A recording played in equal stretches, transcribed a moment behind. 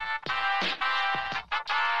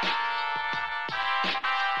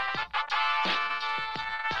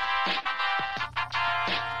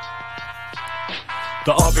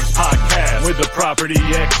The Upix Podcast with the property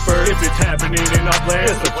expert. If it's happening in Upland,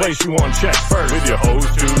 it's the place you want to check first. With your host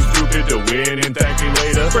who's stupid to win and thank me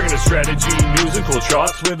later. Bringing the strategy, news, and cool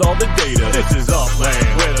charts with all the data. This is Upland,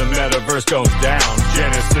 where the metaverse goes down.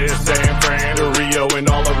 Genesis, San Fran, to Rio, and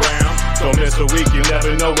all around. Don't miss a week, you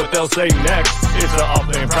never know what they'll say next. It's the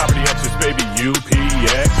Upland Property Experts, baby,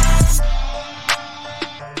 UPX.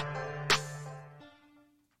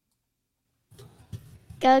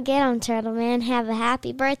 Go get 'em, Turtle Man. Have a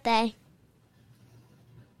happy birthday.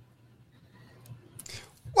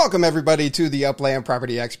 Welcome, everybody, to the Upland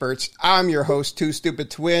Property Experts. I'm your host, Too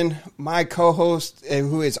Stupid to Win. My co-host,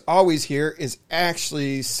 who is always here, is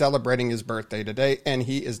actually celebrating his birthday today, and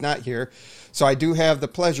he is not here. So I do have the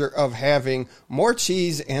pleasure of having More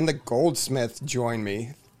Cheese and the Goldsmith join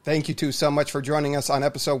me. Thank you two so much for joining us on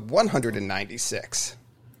episode 196.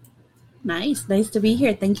 Nice to be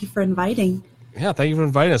here. Thank you for inviting. Yeah, thank you for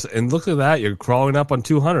inviting us. And look at that, you're crawling up on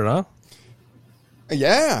 200, huh?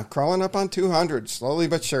 Yeah, crawling up on 200, slowly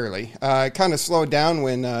but surely. It kind of slowed down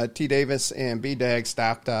when T. Davis and B-Dag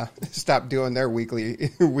stopped doing their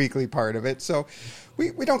weekly part of it. So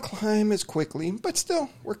we don't climb as quickly, but still,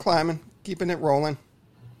 we're climbing, keeping it rolling.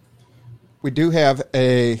 We do have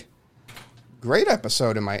a great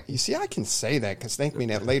episode in my... You see, I can say that because Think Me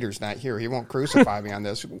That Later's not here. He won't crucify me on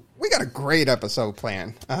this. We got a great episode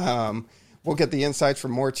planned. We'll get the insights from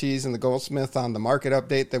More Cheese and the Goldsmith on the market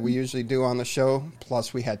update that we usually do on the show.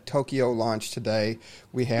 Plus, we had Tokyo launch today.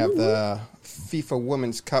 We have the FIFA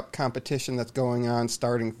Women's Cup competition that's going on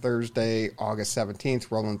starting Thursday, August 17th,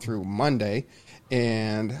 rolling through Monday.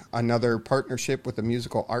 And another partnership with a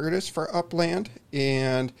musical artist for Upland.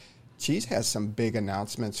 And Cheese has some big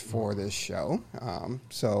announcements for this show.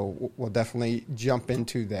 So we'll definitely jump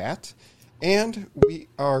into that. And we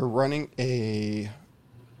are running a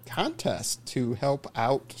contest to help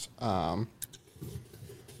out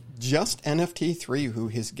Just NFT3, who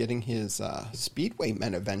is getting his Speedway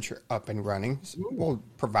Men adventure up and running. So we'll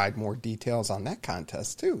provide more details on that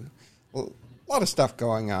contest too. A lot of stuff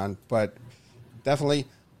going on, but definitely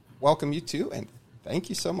welcome you two, and thank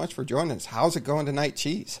you so much for joining us. How's it going tonight,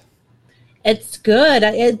 Cheese? It's good.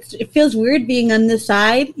 It feels weird being on this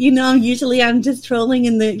side. You know, usually I'm just trolling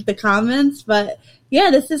in the comments, but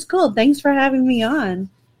yeah, this is cool. Thanks for having me on.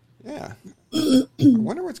 Yeah. I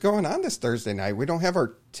wonder what's going on this Thursday night. We don't have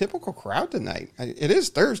our typical crowd tonight. It is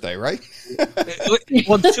Thursday, right?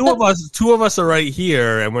 Well, two of us are right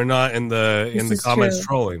here, and we're not in the comments true.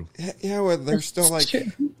 Trolling. Yeah, well, there's still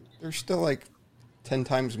like 10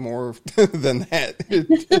 times more than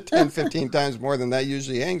that. 10, 15 times more than that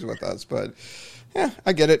usually hangs with us. But yeah,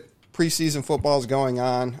 I get it. Preseason football is going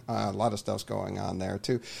on. A lot of stuff's going on there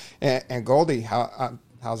too. And Goldy,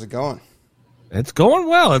 how's it going? It's going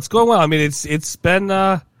well. I mean, it's been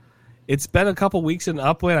a couple weeks in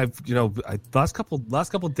Upland. Last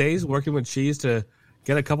couple days working with Cheese to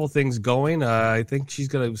get a couple things going. I think she's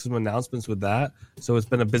got some announcements with that. So it's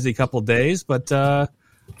been a busy couple days, but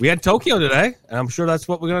we had Tokyo today, and I'm sure that's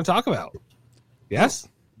what we're going to talk about. Yes?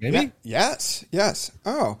 Maybe? Yeah, yes.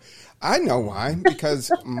 Oh, I know why. Because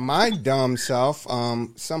my dumb self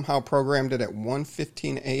somehow programmed it at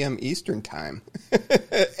 1:15 a.m. Eastern time. What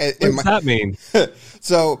does that mean?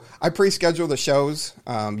 So I pre-schedule the shows.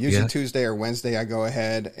 Usually Tuesday or Wednesday, I go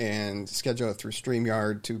ahead and schedule it through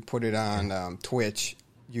StreamYard to put it on Twitch,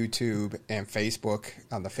 YouTube, and Facebook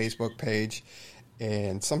on the Facebook page.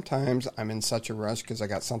 And sometimes I'm in such a rush because I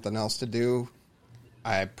got something else to do.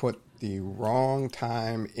 I put the wrong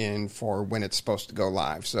time in for when it's supposed to go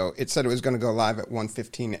live. So it said it was going to go live at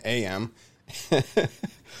 1:15 a.m.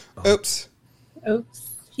 Oops.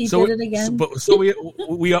 He did it again. So we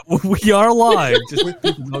are live. Just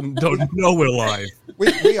people don't know we're live.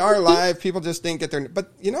 We are live. People just didn't get their...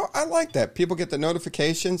 But, I like that. People get the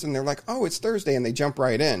notifications, and they're like, oh, it's Thursday, and they jump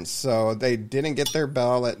right in. So they didn't get their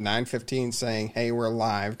bell at 9:15 saying, hey, we're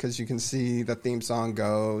live, because you can see the theme song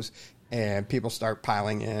goes, and people start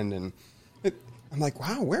piling in. And I'm like,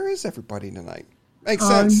 wow, where is everybody tonight? Makes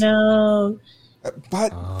sense. Oh, no.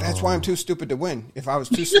 But that's why I'm too stupid to win. If I was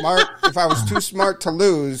too smart to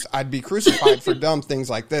lose, I'd be crucified for dumb things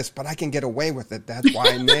like this. But I can get away with it. That's why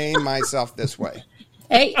I name myself this way.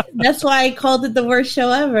 Hey, that's why I called it the worst show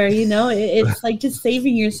ever. It's like just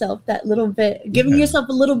saving yourself that little bit, giving yourself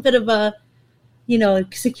a little bit of a,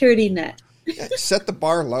 security net. Set the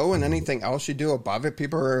bar low, and anything else you do above it,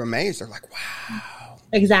 people are amazed. They're like, wow.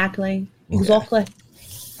 Exactly.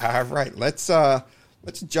 All right, let's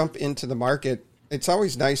jump into the market. It's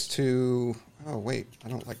always nice to... Oh, wait, I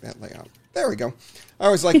don't like that layout. There we go. I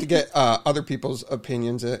always like to get other people's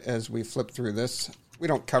opinions as we flip through this. we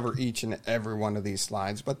don't cover each and every one of these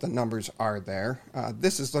slides, but the numbers are there.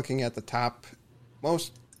 This is looking at the top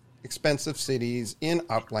most expensive cities in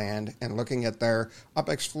Upland and looking at their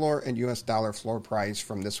UPEX floor and U.S. dollar floor price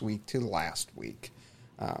from this week to last week.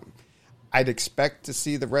 I'd expect to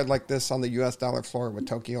see the red like this on the U.S. dollar floor with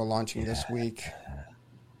Tokyo launching this week.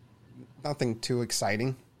 Nothing too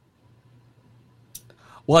exciting.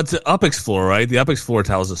 Well, it's an UPEX floor, right? The UPEX floor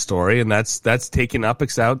tells a story, and that's taking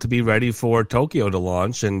UPEX out to be ready for Tokyo to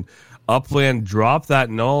launch. And Upland dropped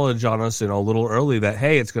that knowledge on us a little early that,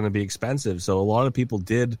 hey, it's going to be expensive. So a lot of people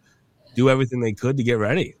did do everything they could to get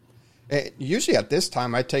ready. Usually at this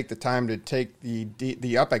time, I take the time to take the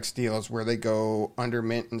UPEX deals where they go under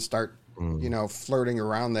mint and start, flirting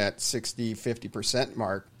around that 60, 50%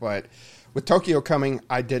 mark. But with Tokyo coming,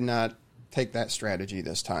 I did not take that strategy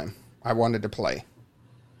this time. I wanted to play.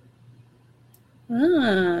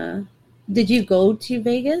 Did you go to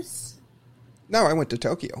Vegas? No, I went to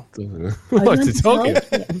Tokyo. Went to Tokyo.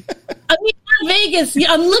 I mean, not Vegas.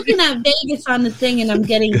 Yeah, I'm looking at Vegas on the thing, and I'm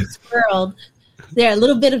getting squirreled. There, a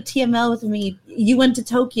little bit of TML with me. You went to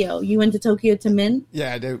Tokyo. You went to Tokyo to mint?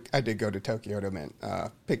 Yeah, I did go to Tokyo to mint.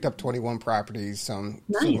 Picked up 21 properties, some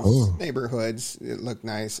neighborhoods. It looked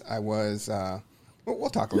nice. I was... we'll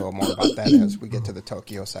talk a little more about that as we get to the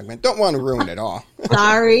Tokyo segment. Don't want to ruin it all.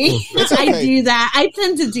 Sorry. It's okay. I do that. I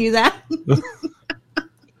tend to do that.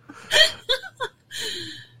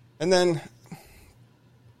 And then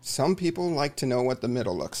some people like to know what the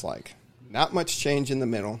middle looks like. Not much change in the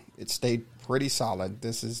middle. It stayed pretty solid.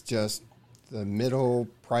 This is just the middle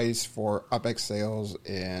price for UPEX sales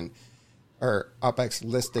or UPEX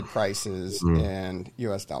listed prices and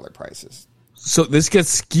U.S. dollar prices. So this gets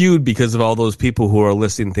skewed because of all those people who are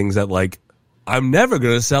listing things that I'm never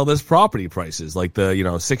going to sell this property prices, like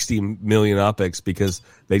the 60 million UPEX, because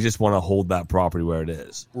they just want to hold that property where it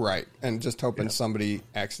is. Right, and just hoping somebody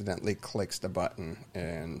accidentally clicks the button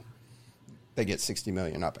and they get 60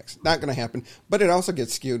 million UPEX. Not going to happen, but it also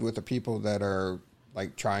gets skewed with the people that are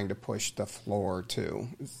trying to push the floor too.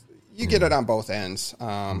 You get it on both ends,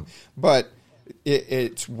 but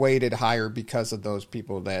it's weighted higher because of those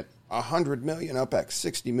people that 100 million UPEX,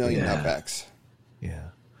 60 million UPEX. Yeah.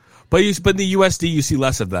 But in the USD, you see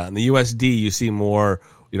less of that. In the USD, you see more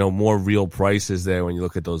real prices there when you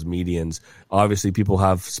look at those medians. Obviously, people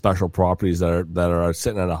have special properties that are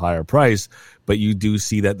sitting at a higher price, but you do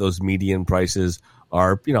see that those median prices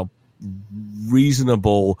are,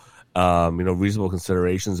 reasonable, reasonable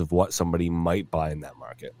considerations of what somebody might buy in that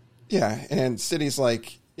market. Yeah, and cities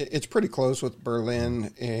it's pretty close with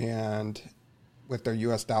Berlin and with their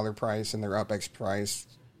U.S. dollar price and their UPEX price,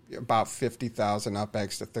 about 50,000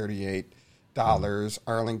 UPEX to $38.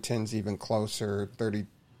 Arlington's even closer,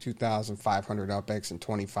 32,500 UPEX and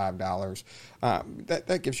 $25.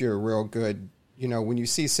 That gives you a real good, when you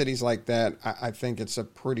see cities like that, I think it's a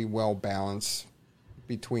pretty well balanced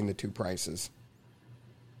between the two prices.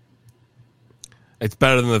 It's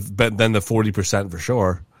better than the 40% for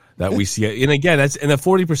sure that we see. And again, the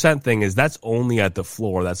 40% thing that's only at the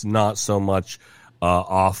floor. That's not so much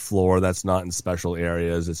off floor. That's not in special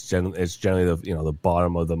areas. It's generally the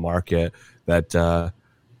bottom of the market that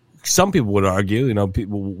some people would argue.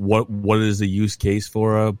 What is the use case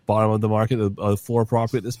for a bottom of the market, a floor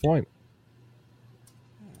property at this point?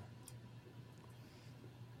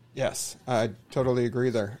 Yes, I totally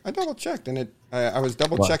agree there. I double checked and I was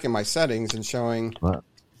double checking my settings and showing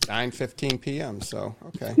 9:15 p.m. So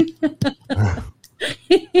okay.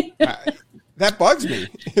 That bugs me.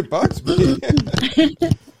 It bugs me.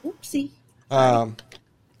 Oopsie.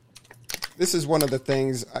 This is one of the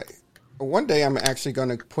things. One day I'm actually going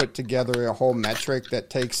to put together a whole metric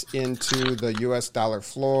that takes into the U.S. dollar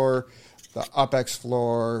floor, the UPEX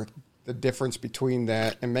floor, the difference between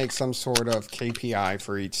that, and make some sort of KPI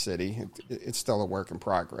for each city. It's still a work in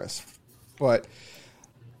progress. But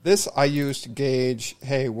this I use to gauge,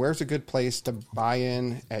 hey, where's a good place to buy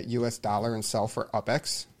in at U.S. dollar and sell for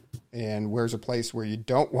UPEX? And where's a place where you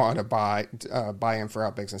don't want to buy in for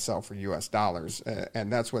UPEX and sell for U.S. dollars?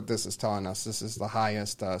 And that's what this is telling us. This is the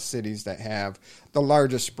highest cities that have the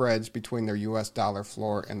largest spreads between their U.S. dollar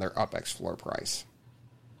floor and their UPEX floor price.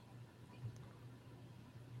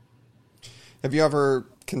 Have you ever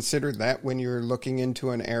considered that when you're looking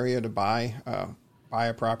into an area to buy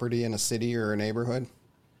a property in a city or a neighborhood?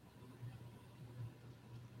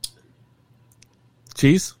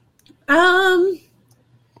 Cheese? I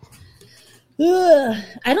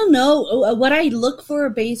don't know. What I look for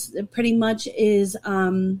pretty much is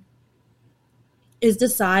the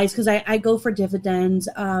size, because I go for dividends.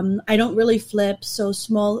 I don't really flip, so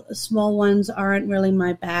small ones aren't really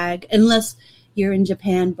my bag unless you're in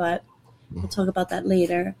Japan. But We'll talk about that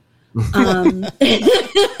later. You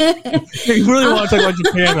really want to talk about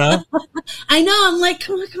Japan, huh? I know. I'm like,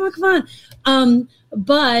 come on.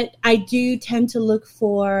 But I do tend to look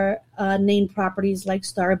for named properties like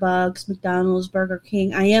Starbucks, McDonald's, Burger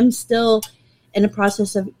King. I am still in the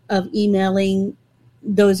process of emailing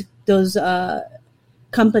those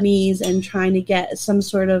companies and trying to get some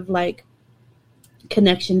sort of like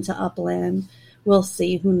connection to Upland. We'll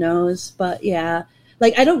see. Who knows? But yeah,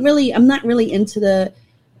 like I'm not really into the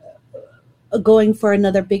going for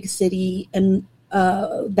another big city and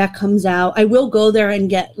that comes out. I will go there and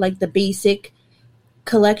get like the basic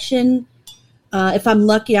collection. If I'm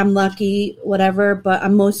lucky, whatever. But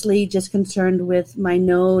I'm mostly just concerned with my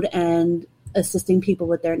node and assisting people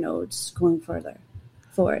with their nodes going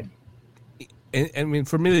forward. And I mean,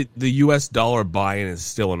 for me, the U.S. dollar buy-in is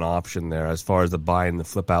still an option there as far as the buy and the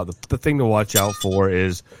flip out. The thing to watch out for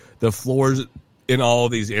is the floors in all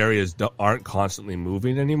of these areas aren't constantly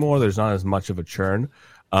moving anymore. There's not as much of a churn.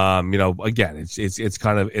 Again, it's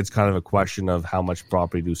kind of a question of how much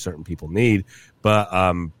property do certain people need. But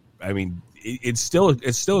I mean, it's still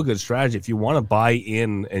a good strategy if you want to buy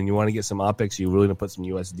in and you want to get some OPEX. You really want to put some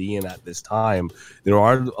USD in at this time. There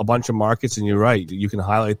are a bunch of markets, and you're right. You can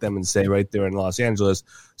highlight them and say right there in Los Angeles,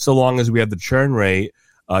 so long as we have the churn rate,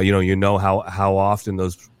 you know how often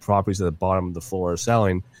those properties at the bottom of the floor are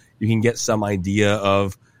selling. You can get some idea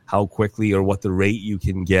of how quickly or what the rate you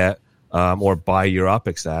can get or buy your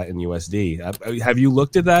OPEX at in USD. Have you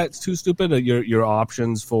looked at that? It's too stupid. Your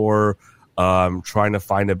options for trying to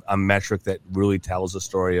find a metric that really tells a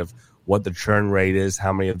story of what the churn rate is,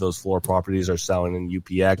 how many of those floor properties are selling in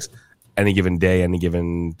UPX any given day, any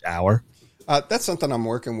given hour? That's something I'm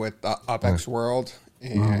working with UpX World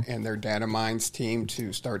and their data mines team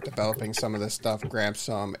to start developing some of this stuff, grab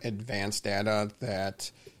some advanced data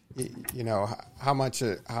that, you know, how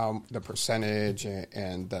the percentage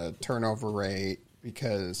and the turnover rate,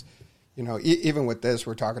 because, you know, even with this,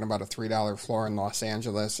 we're talking about a $3 floor in Los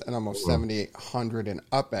Angeles and almost $7,800 in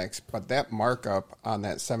UpX, but that markup on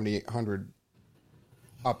that $7,800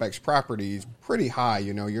 UpX property is pretty high.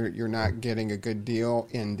 You know, you're not getting a good deal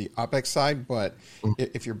in the UpX side, but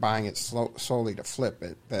if you're buying it solely to flip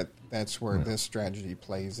it, that's where this strategy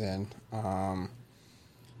plays in.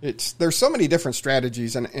 There's so many different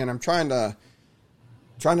strategies, and I'm trying to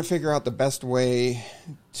figure out the best way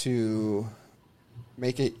to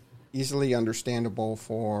make it easily understandable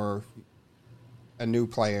for a new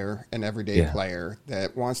player, an everyday player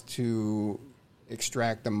that wants to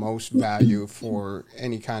extract the most value for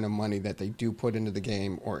any kind of money that they do put into the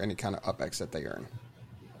game or any kind of UpX that they earn.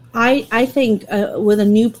 I think with a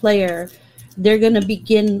new player, they're going to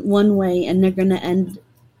begin one way and they're going to end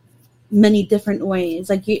many different ways.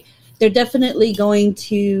 Like they're definitely going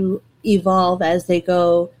to evolve as they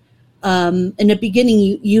go. In the beginning,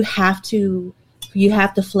 you have to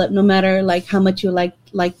flip, no matter like how much you like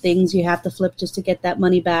things. You have to flip just to get that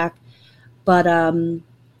money back. But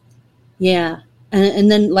yeah,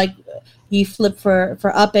 and then like you flip for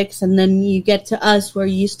UpX, and then you get to us where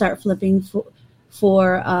you start flipping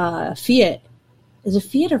for fiat. Is it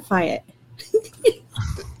fiat or fiat?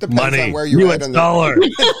 Depends money, on where you're US at in dollar.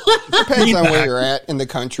 Depends on where you're at in the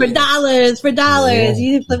country. For dollars, yeah.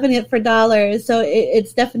 You're flipping it for dollars. So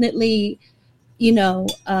it's definitely, you know,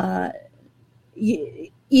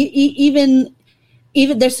 even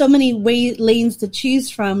there's so many lanes to choose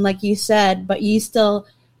from, like you said, but you still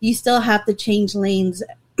have to change lanes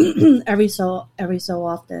every so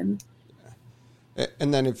often.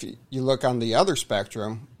 And then if you look on the other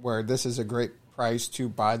spectrum, where this is a great price to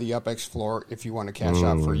buy the UpX floor if you want to cash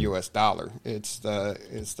out for US dollar. It's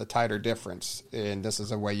the tighter difference, and this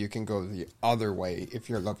is a way you can go the other way if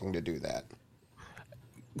you're looking to do that.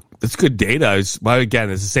 It's good data. But again,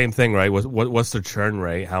 it's the same thing, right? What's the churn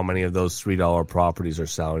rate? How many of those $3 properties are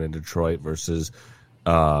selling in Detroit versus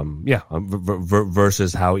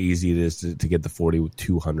versus how easy it is to get the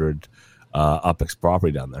 4,200 UpX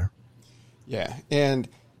property down there. Yeah, and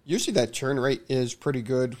usually that churn rate is pretty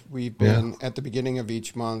good. We've been at the beginning of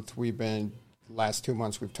each month. Last 2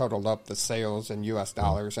 months we've totaled up the sales in US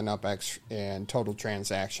dollars and UpX and total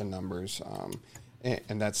transaction numbers.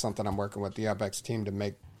 And that's something I'm working with the UpX team to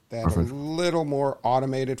make that a little more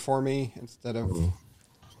automated for me instead of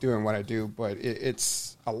doing what I do. But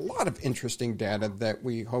it's a lot of interesting data that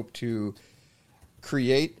we hope to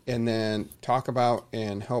create and then talk about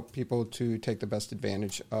and help people to take the best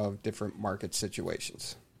advantage of different market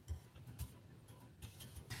situations.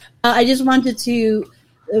 I just wanted to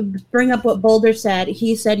bring up what Boulder said.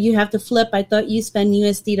 He said you have to flip. I thought you spend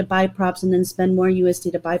USD to buy props and then spend more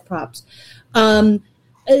USD to buy props.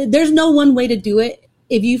 There's no one way to do it.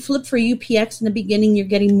 if you flip for UPX in the beginning, you're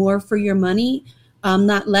getting more for your money,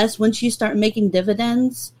 not less. Once you start making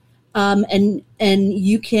dividends, and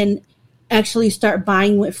you can actually start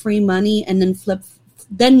buying with free money and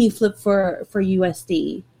then you flip for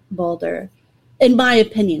USD Boulder. In my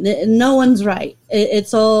opinion, no one's right.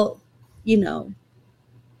 It's all,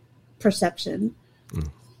 perception.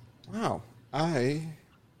 Wow.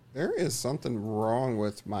 There is something wrong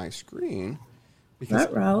with my screen because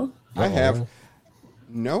I have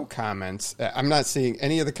no comments. I'm not seeing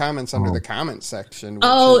any of the comments under the comment section.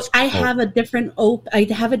 I have a different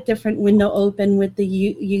window open with the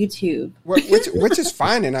YouTube, which is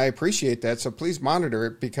fine, and I appreciate that. So please monitor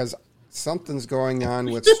it because something's going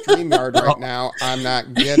on with StreamYard right now. I'm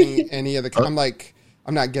not getting any of the.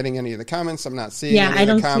 I'm not getting any of the comments. I'm not seeing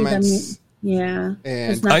any of the comments. See them. Yeah,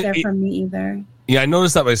 and it's not there for me either. Yeah, I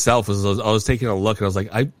noticed that myself as I was taking a look, and I was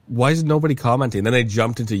like, why is nobody commenting? And then I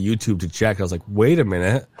jumped into YouTube to check. I was like, wait a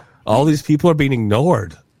minute. All these people are being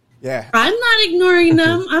ignored. Yeah. I'm not ignoring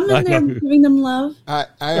them. I'm in there giving them love. I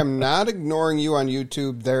am not ignoring you on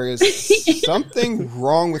YouTube. There is something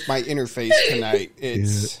wrong with my interface tonight.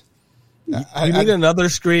 It's... You need another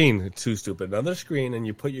screen. It's too stupid. Another screen, and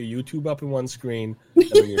you put your YouTube up in one screen, and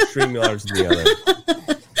then your StreamYard's in the other.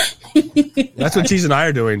 That's what Cheese and I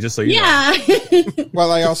are doing, just so you know.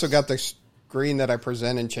 Well, I also got the screen that I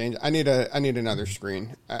present and change. I need another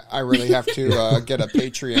screen. I really have to get a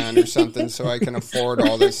Patreon or something so I can afford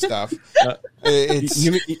all this stuff.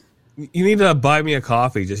 You need to buy me a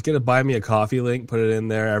coffee. Just get a buy me a coffee link, put it in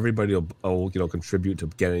there. Everybody will contribute to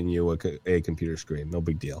getting you a computer screen. No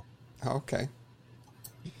big deal. Okay.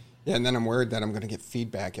 Yeah, and then I'm worried that I'm going to get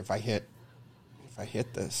feedback if I hit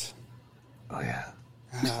this. Oh yeah.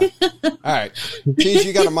 All right, Cheese,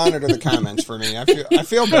 you got to monitor the comments for me. I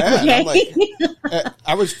feel bad. Okay.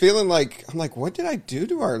 I was feeling like what did I do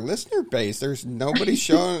to our listener base? There's nobody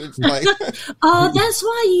showing. It's like, oh, that's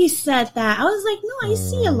why you said that. I was like, no, I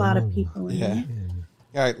see a lot of people. Yeah.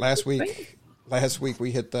 All right. Last week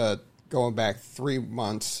we hit the going back 3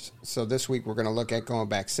 months. So this week we're going to look at going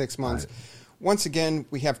back 6 months. Right. Once again,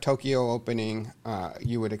 we have Tokyo opening.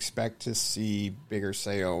 You would expect to see bigger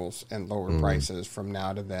sales and lower prices from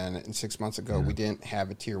now to then. And 6 months ago, we didn't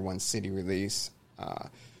have a Tier 1 city release.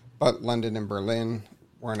 But London and Berlin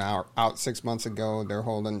were now out 6 months ago. They're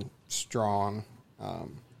holding strong.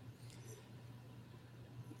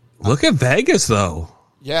 Look at Vegas, though.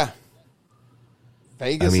 Yeah.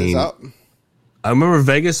 Vegas is up. I remember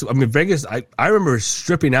Vegas. I remember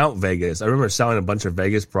stripping out Vegas. I remember selling a bunch of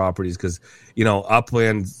Vegas properties because,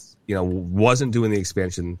 Upland, wasn't doing the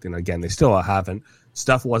expansion. Again, they still haven't.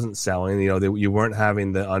 Stuff wasn't selling. You weren't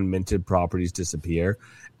having the unminted properties disappear.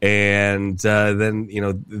 And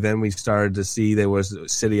then we started to see there was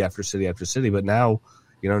city after city after city. But now,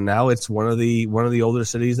 now it's one of the older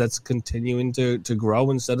cities that's continuing to grow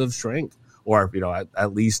instead of shrink. Or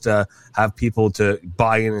at least have people to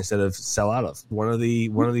buy in instead of sell out of. One of the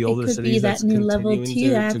older cities that's continuing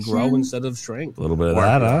to grow instead of shrink. A little bit of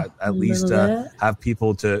that, huh? At least have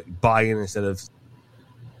people to buy in instead of.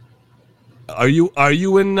 Are you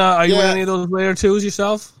in any of those layer twos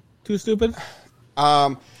yourself? Too stupid.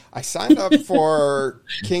 I signed up for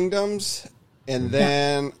Kingdoms, and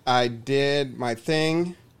then I did my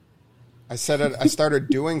thing. I started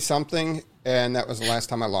doing something, and that was the last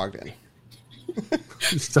time I logged in.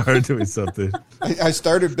 You started doing something. I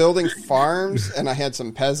started building farms, and I had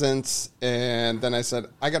some peasants, and then I said,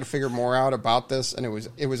 I got to figure more out about this, and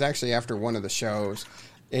it was actually after one of the shows,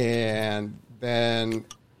 and then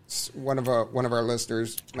one of our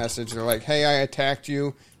listeners messaged, they're like, hey, I attacked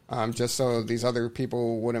you, just so these other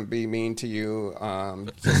people wouldn't be mean to you,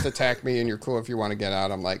 just attack me, and you're cool if you want to get out.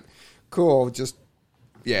 I'm like, cool, just,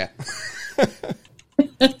 yeah.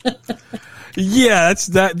 Yeah,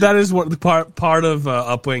 that is what the part of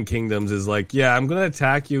Upland Kingdoms is like. Yeah, I'm gonna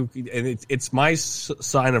attack you, and it's my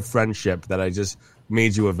sign of friendship that I just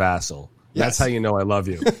made you a vassal. Yes. That's how you know I love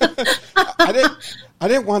you. I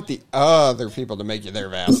didn't want the other people to make you their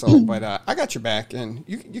vassal, but I got your back, and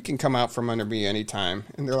you can come out from under me anytime.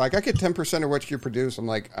 And they're like, I get 10% of what you produce. I'm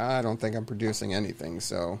like, I don't think I'm producing anything,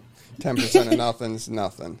 so 10% of nothing's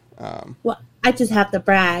nothing. Well, I just have to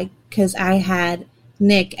brag because I had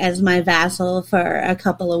Nick as my vassal for a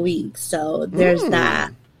couple of weeks, so there's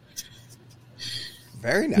that.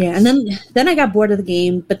 Very nice. Yeah, and then I got bored of the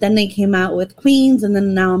game, but then they came out with Queens, and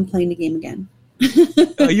then now I'm playing the game again.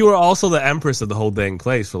 You were also the Empress of the whole dang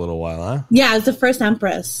place for a little while, huh? Yeah, I was the first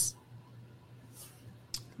Empress.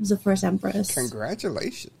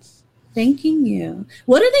 Congratulations. Thanking you.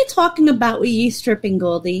 What are they talking about with you stripping,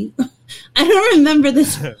 Goldy? I don't remember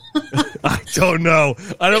this. I don't know.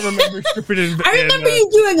 I don't remember stripping in I remember you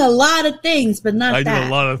doing a lot of things, but not I that. did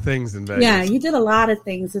a lot of things in Vegas. Yeah, you did a lot of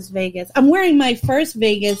things this Vegas. I'm wearing my first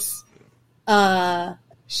Vegas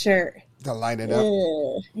shirt. To light it up.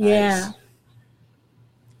 Nice. Yeah.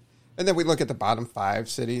 And then we look at the bottom 5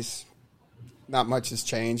 cities. Not much has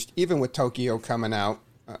changed. Even with Tokyo coming out,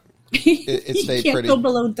 it stayed Can't pretty. go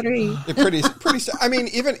below 3. Pretty. I mean,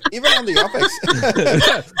 even on the UPX.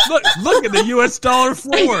 look at the U.S. dollar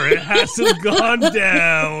floor. It hasn't gone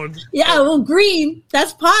down. Yeah, well, green.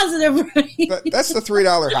 That's positive, right? That's the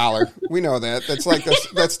 $3 holler. We know that. That's like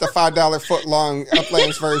that's the $5 foot long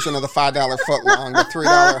Uplands version of the $5 foot long, the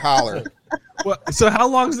 $3 holler. Well, so how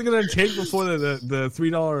long is it going to take before the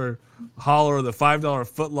 $3 holler or the $5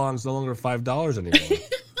 foot long is no longer $5 anymore?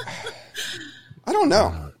 I don't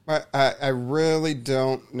know. I really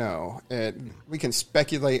don't know. We can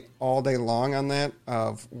speculate all day long on that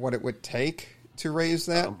of what it would take to raise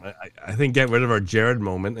that. I think get rid of our Jared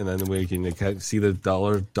moment, and then we can see the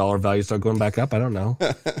dollar value start going back up. I don't know.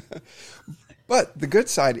 But the good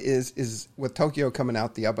side is with Tokyo coming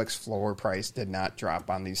out, the UPX floor price did not drop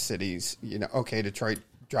on these cities. Okay, Detroit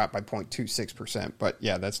dropped by 0.26%, but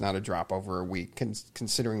yeah, that's not a drop over a week,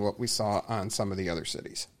 considering what we saw on some of the other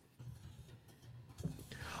cities.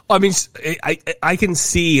 I mean, I can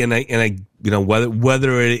see, and I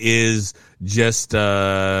whether it is just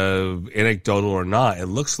anecdotal or not, it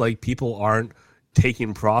looks like people aren't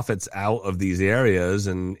taking profits out of these areas,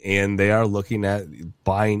 and they are looking at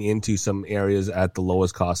buying into some areas at the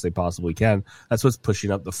lowest cost they possibly can. That's what's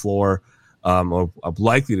pushing up the floor, or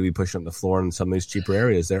likely to be pushing up the floor in some of these cheaper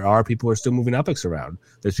areas. There are people who are still moving UPX around.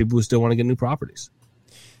 There's people who still want to get new properties.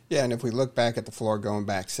 Yeah, and if we look back at the floor going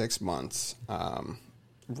back 6 months,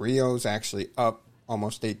 Rio's actually up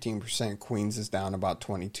almost 18%. Queens is down about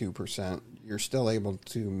 22%. You're still able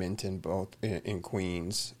to mint in both in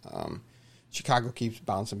Queens. Chicago keeps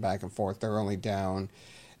bouncing back and forth. They're only down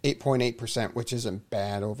 8.8%, which isn't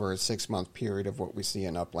bad over a 6-month period of what we see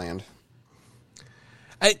in Upland.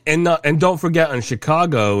 And don't forget, in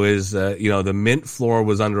Chicago is the mint floor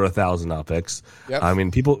was under 1,000 UPX. Yep. I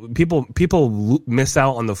mean, people miss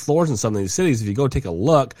out on the floors in some of these cities. If you go take a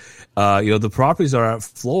look, the properties are at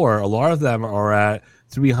floor. A lot of them are at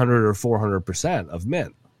 300 or 400% of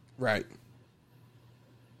mint. Right.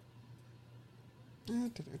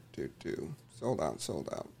 Sold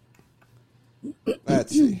out.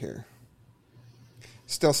 Let's see here.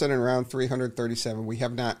 Still sitting around 337. We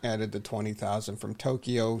have not added the 20,000 from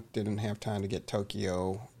Tokyo. Didn't have time to get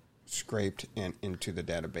Tokyo scraped and into the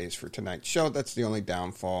database for tonight's show. That's the only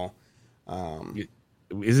downfall.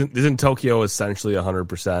 Isn't Tokyo essentially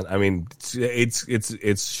 100%? I mean,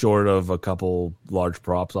 it's short of a couple large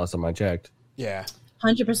props last time I checked. Yeah.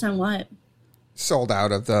 100% what? Sold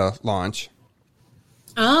out of the launch.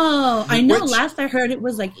 Oh, I know. Last I heard it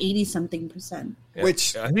was like 80-something%. Yeah.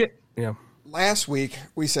 Which, yeah. Last week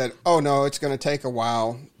we said, oh no, it's going to take a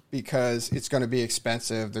while because it's going to be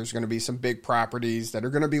expensive. There's going to be some big properties that are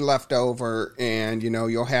going to be left over, and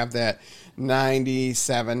you'll have that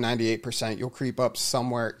 97, 98%. You'll creep up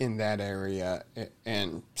somewhere in that area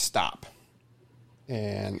and stop.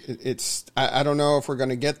 And I don't know if we're going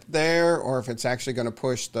to get there or if it's actually going to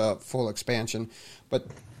push the full expansion. But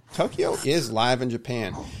Tokyo is live in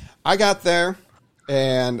Japan. I got there,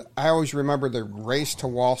 and I always remember the race to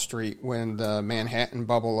Wall Street when the Manhattan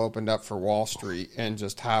bubble opened up for Wall Street, and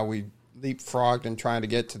just how we leapfrogged in trying to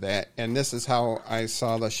get to that. And this is how I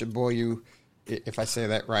saw the Shibuya. If I say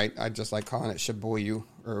that right, I just like calling it Shibuya.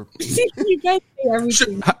 Or you guys say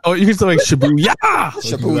everything. You can say like Shibuya.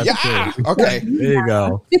 Shibuya. Okay, there you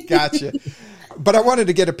go. Gotcha. But I wanted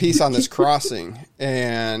to get a piece on this crossing,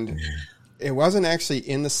 and it wasn't actually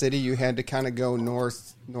in the city. You had to kind of go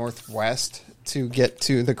northwest to get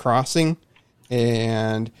to the crossing,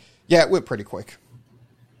 and yeah, it went pretty quick.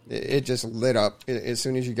 It just lit up as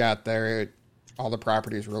soon as you got there. All the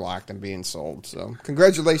properties were locked and being sold. So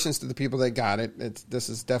congratulations to the people that got it. This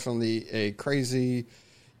is definitely a crazy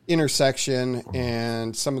intersection,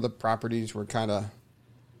 and some of the properties were kind of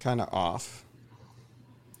off.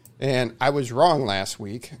 And I was wrong last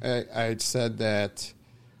week. I said that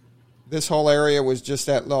this whole area was just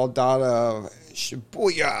that little dot of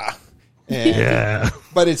Shibuya. And, Yeah.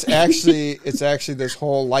 But it's actually this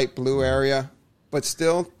whole light blue area. But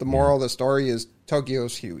still, the moral of the story is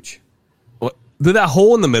Tokyo's huge. That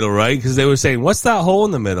hole in the middle, right? Because they were saying, what's that hole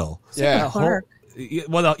in the middle? Yeah.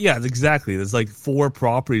 Well, yeah, exactly. There's like 4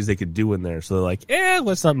 properties they could do in there. So they're like,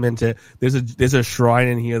 let's not mint it. There's a shrine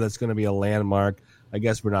in here that's going to be a landmark. I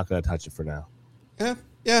guess we're not going to touch it for now. Yeah,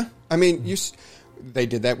 Yeah, I mean, they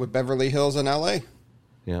did that with Beverly Hills in L.A.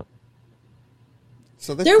 Yeah.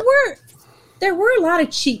 So there were a lot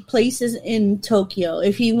of cheap places in Tokyo.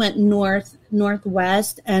 If you went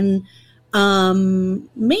northwest, and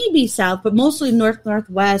maybe south, but mostly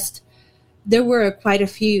northwest, there were quite a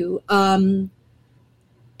few. And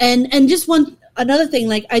just another thing,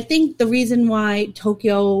 like I think the reason why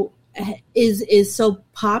Tokyo is so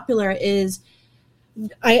popular is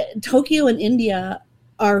Tokyo and India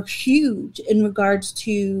are huge in regards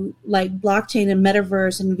to like blockchain and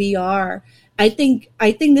metaverse and VR. I think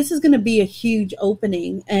this is going to be a huge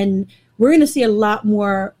opening, and we're going to see a lot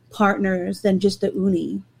more partners than just the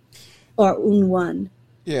Uni or Un1.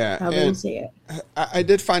 Yeah, how do you say it? I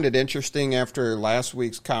did find it interesting after last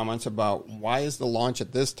week's comments about why is the launch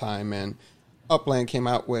at this time, and Upland came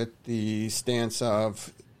out with the stance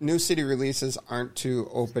of new city releases aren't to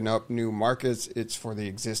open up new markets, it's for the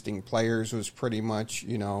existing players, was pretty much,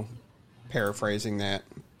 paraphrasing that,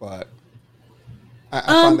 but I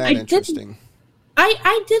found that interesting.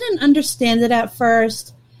 I didn't understand it at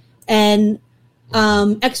first, and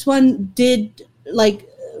X1 did like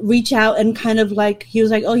reach out and kind of like he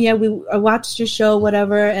was like, oh yeah, I watched your show,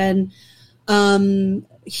 whatever, and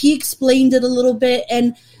he explained it a little bit,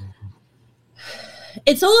 and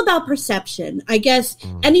it's all about perception. I guess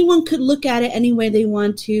anyone could look at it any way they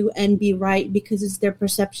want to and be right because it's their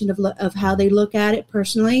perception of how they look at it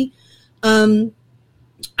personally.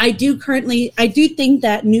 I do think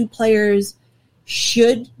that new players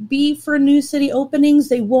should be for new city openings.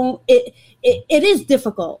 They won't. It is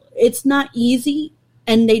difficult. It's not easy,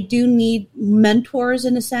 and they do need mentors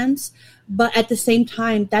in a sense. But at the same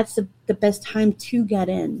time, that's the best time to get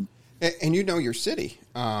in. And you know your city.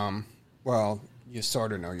 Well, you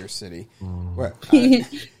sort of know your city. Well,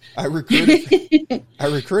 I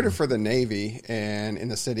recruited for the Navy, and in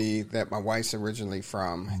the city that my wife's originally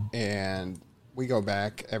from, and we go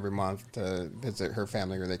back every month to visit her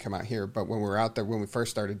family, or they come out here. But when we were out there, when we first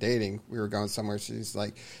started dating, we were going somewhere. She's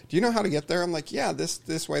like, "Do you know how to get there?" I'm like, "Yeah,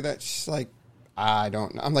 this way." That she's like, "I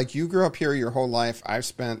don't know." I'm like, "You grew up here your whole life. I've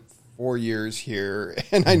spent 4 years here,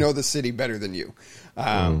 and I know the city better than you."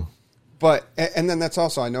 But, and then that's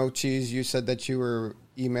also, I know, Cheese, you said that you were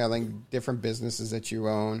emailing different businesses that you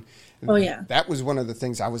own. Oh, yeah. That was one of the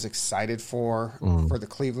things I was excited for the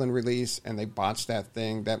Cleveland release, and they botched that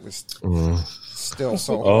thing. That was still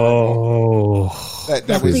so horrible.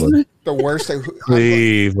 That was the worst thing.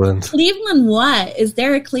 Cleveland. Cleveland what? Is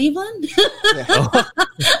there a Cleveland?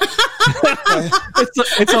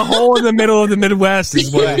 It's a hole in the middle of the Midwest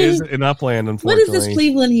is what it is in Upland, unfortunately. What is this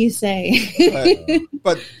Cleveland you say?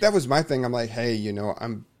 But that was my thing. I'm like, hey,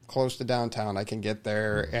 I'm close to downtown. I can get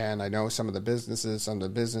there, and I know some of the businesses, some of the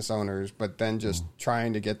business owners, but then just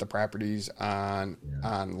trying to get the properties on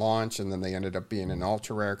launch, and then they ended up being in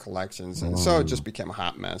ultra-rare collections, and so it just became a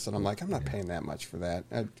hot mess. And I'm like, I'm not paying that much for that.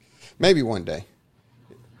 Maybe one day.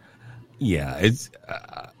 Yeah, it's.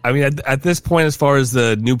 I mean, at this point, as far as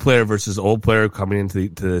the new player versus old player coming into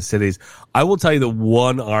the cities, I will tell you the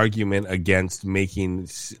one argument against making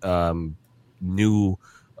new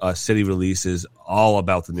city releases all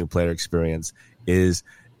about the new player experience is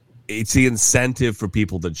it's the incentive for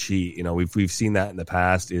people to cheat. We've seen that in the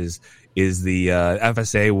past. Is the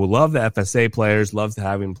FSA will love the FSA players, love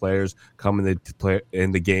having players come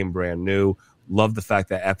in the game brand new. Love the fact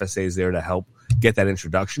that FSA is there to help get that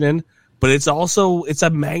introduction in. But it's a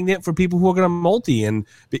magnet for people who are going to multi, and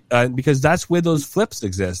because that's where those flips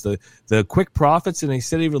exist. The quick profits in a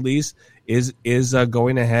city release is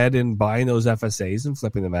going ahead and buying those FSAs and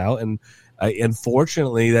flipping them out. And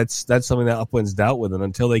unfortunately, that's something that Upland's dealt with. And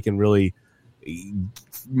until they can really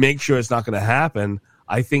make sure it's not going to happen,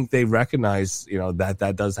 I think they recognize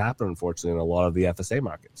that does happen, unfortunately, in a lot of the FSA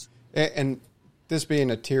markets. And this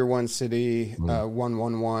being a tier 1 city,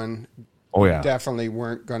 111. Oh, yeah. Definitely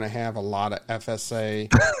weren't going to have a lot of FSA.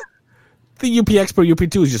 The UPX per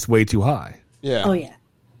UP2 is just way too high. Yeah. Oh, yeah.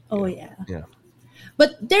 Oh, yeah. Yeah.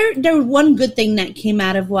 But there one good thing that came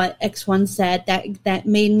out of what X1 said that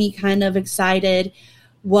made me kind of excited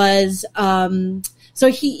was so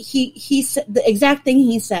he said the exact thing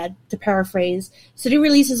he said, to paraphrase: city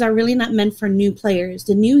releases are really not meant for new players.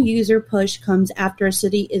 The new user push comes after a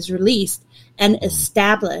city is released and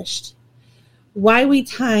established. Why we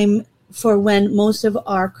time for when most of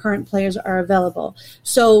our current players are available.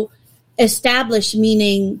 So established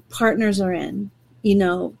meaning partners are in,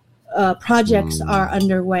 projects are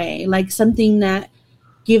underway, like something that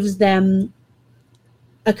gives them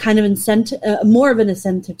a kind of incentive, more of an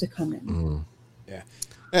incentive to come in. Yeah.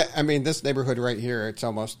 I mean, this neighborhood right here, it's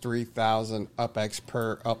almost 3,000 UpX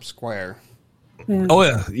per up square. Yeah. Oh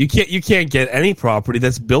yeah, you can't get any property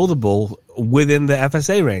that's buildable within the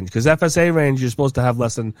FSA range, because FSA range you're supposed to have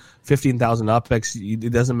less than 15,000 UPEX. It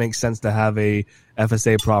doesn't make sense to have a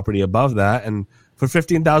FSA property above that, and for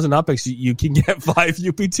 15,000 UPEX you can get 5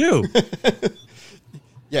 UP2.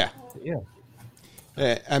 Yeah.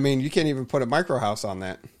 Yeah. I mean, you can't even put a micro house on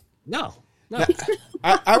that. No. Now,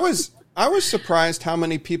 I was surprised how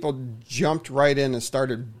many people jumped right in and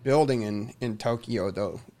started building in Tokyo,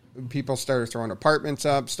 though. People started throwing apartments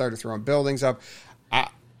up, started throwing buildings up.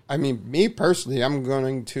 I mean, me personally, I'm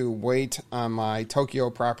going to wait on my Tokyo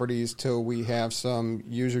properties till we have some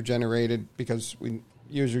user-generated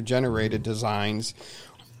designs,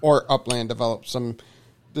 or Upland develop some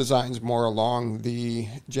designs more along the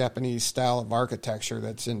Japanese style of architecture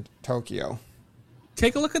that's in Tokyo.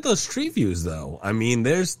 Take a look at those street views, though. I mean,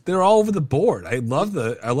 they're all over the board. I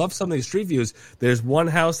love some of these street views. There's one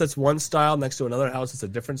house that's one style next to another house that's a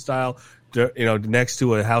different style. Next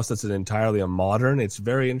to a house that's entirely a modern. It's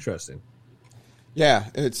very interesting. Yeah,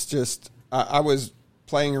 it's just I was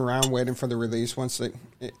playing around waiting for the release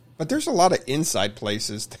but there's a lot of inside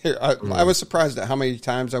places there. I was surprised at how many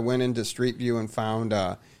times I went into Street View and found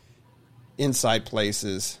inside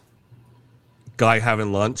places. Guy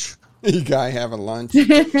having lunch. Guy having lunch.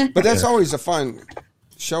 But that's always a fun.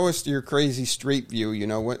 Show us your crazy street view.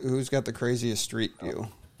 Who's got the craziest street view?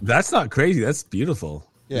 That's not crazy. That's beautiful.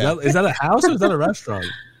 Yeah. Is that a house or is that a restaurant?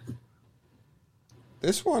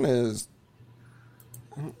 This one is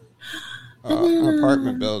an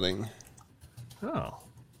apartment building. Oh.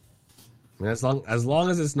 I mean, as long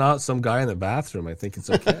as it's not some guy in the bathroom, I think it's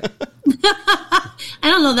okay. I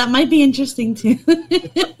don't know. That might be interesting too.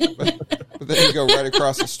 But then you go right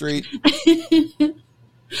across the street.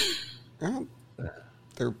 Oh,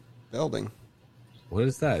 they're building. What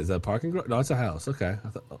is that? Is that a parking garage? No, it's a house. Okay.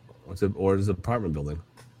 Or is it an apartment building?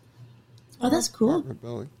 Oh, that's cool. Apartment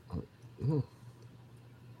building.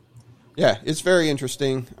 Yeah, it's very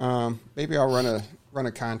interesting. Maybe I'll run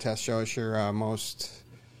a contest. Show us your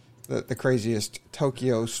the craziest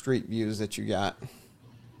Tokyo street views that you got.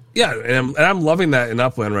 Yeah, and I'm loving that in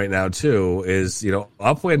Upland right now too. Is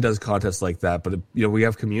Upland does contests like that, but we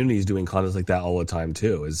have communities doing contests like that all the time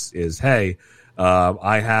too. Is hey,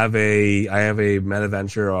 I have a meta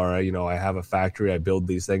venture, or I have a factory. I build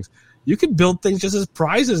these things. You can build things just as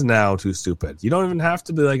prizes now. Too stupid. You don't even have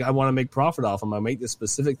to be like, I want to make profit off them. I make this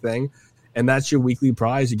specific thing, and that's your weekly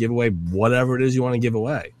prize. You give away whatever it is you want to give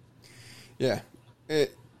away. Yeah,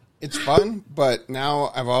 it's fun, but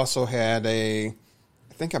now I've also had I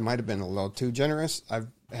think I might have been a little too generous.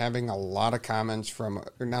 I'm having a lot of comments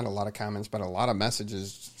not a lot of comments, but a lot of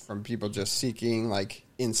messages from people just seeking like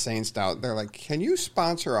insane style. They're like, can you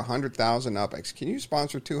sponsor 100,000 UPEX? Can you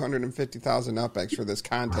sponsor 250,000 UPEX for this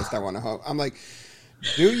contest I want to host? I'm like,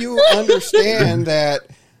 do you understand that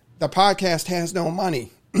the podcast has no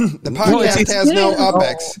money? The podcast has no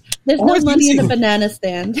UPEX. There's no money in the banana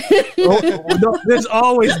stand. There's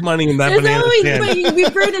always money in that banana stand. Money. We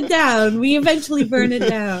burn it down. We eventually burn it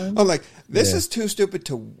down. I'm like, this is too stupid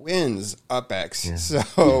to wins UPEX. Yeah.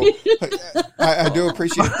 So I do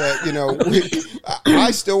appreciate that.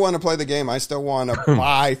 I still want to play the game. I still want to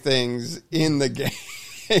buy things in the game.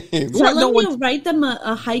 Tell them you write them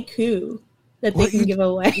a haiku that they can give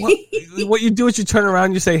away. What you do is you turn around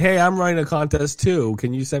and you say, hey, I'm running a contest too.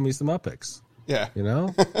 Can you send me some UPEX? Yeah.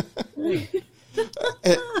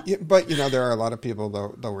 But, there are a lot of people,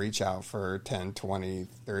 they'll reach out for 10, 20,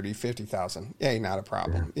 30, 50,000. Yeah, not a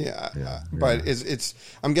problem. Yeah. But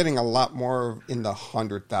I'm getting a lot more in the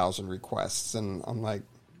 100,000 requests, and I'm like,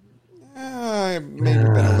 I've maybe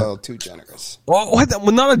been a little too generous. Well,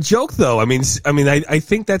 not a joke, though. I mean, I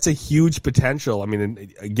think that's a huge potential. I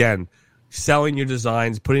mean, again, selling your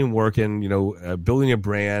designs, putting work in, building your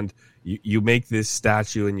brand. You make this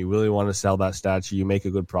statue and you really want to sell that statue. You make a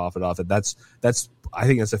good profit off it. I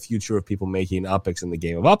think that's the future of people making UPEX in the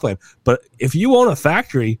game of Upland. But if you own a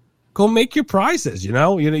factory, go make your prizes. You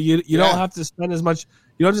don't have to spend as much.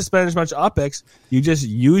 You don't have to spend as much UPEX. You just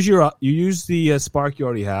use the spark you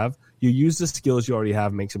already have. You use the skills you already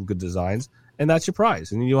have, make some good designs, and that's your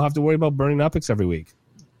prize. And you don't have to worry about burning UPEX every week.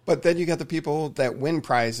 But then you got the people that win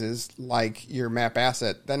prizes like your map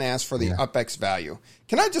asset, then ask for the UPEX value.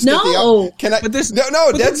 Can I just get the Can I?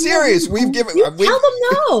 Dead serious. We've given. Tell them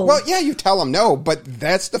no. Well, yeah, you tell them no. But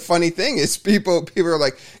that's the funny thing is people are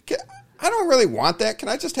like, I don't really want that. Can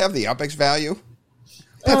I just have the UPEX value?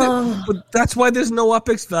 But that's why there's no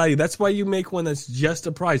UPEX value. That's why you make one that's just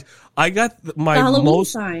a prize. I got my Halloween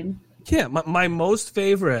most sign. Yeah, my most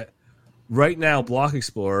favorite right now Block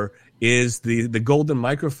Explorer is the golden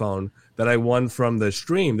microphone that I won from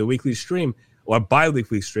the weekly stream. or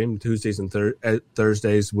bi-weekly stream, Tuesdays and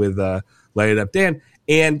Thursdays with Light It Up Dan.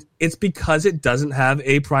 And it's because it doesn't have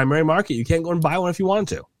a primary market. You can't go and buy one if you want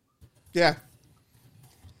to. Yeah.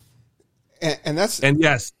 And that's... And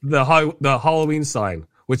yes, the Halloween sign,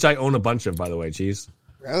 which I own a bunch of, by the way, Cheese.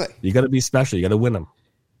 Really? You got to be special. You got to win them.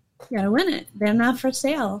 You got to win it. They're not for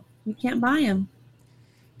sale. You can't buy them.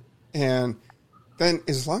 And then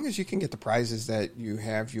as long as you can get the prizes that you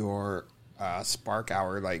have your Spark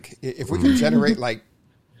Hour, like if we can generate like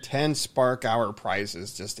 10 Spark Hour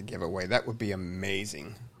prizes just to give away, that would be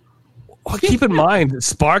amazing. Well, keep in mind,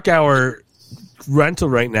 Spark Hour rental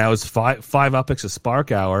right now is five UPX a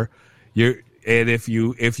Spark Hour. And if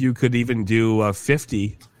you could even do a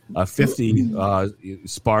 50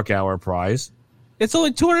 Spark Hour prize, it's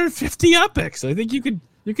only 250 UPX. I think you could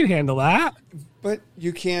handle that. But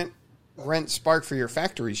you can't rent Spark for your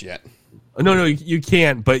factories yet. No, you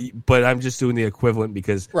can't. But I'm just doing the equivalent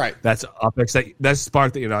because that's UPX. That's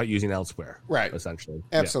Spark that you're not using elsewhere. Right. Essentially.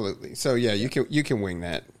 Absolutely. Yeah. So yeah, you can wing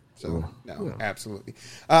that. So absolutely.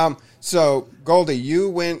 So Goldy, you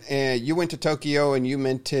went to Tokyo and you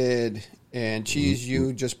minted, and Cheese,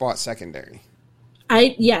 you just bought secondary.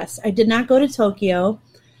 I did not go to Tokyo.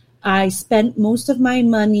 I spent most of my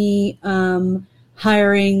money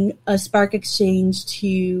hiring a Spark exchange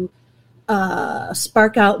to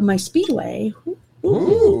spark out my Speedway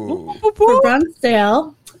for bronze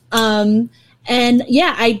sale. And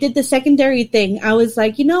yeah, I did the secondary thing. I was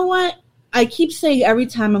like, you know what? I keep saying every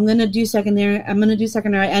time I'm going to do secondary.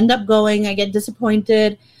 I end up going. I get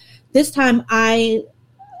disappointed. This time I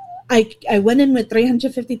went in with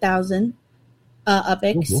 350,000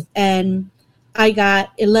 UPX, and I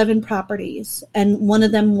got 11 properties, and one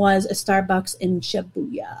of them was a Starbucks in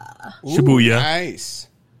Shibuya. Shibuya, nice.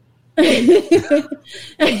 I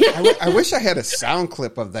wish I had a sound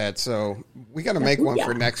clip of that, so we got to make one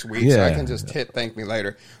for next week so I can just hit thank me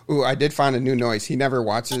later. Ooh, I did find a new noise. He never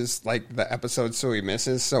watches like the episodes, so he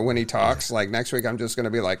misses. So when he talks, like next week, I'm just going to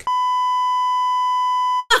be like.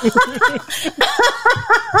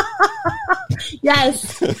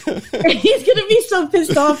 Yes. He's going to be so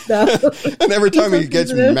pissed off, though. And every time he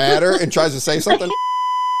gets madder and tries to say something.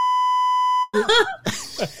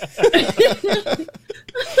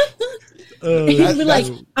 He'd be like,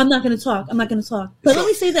 I'm not going to talk. But let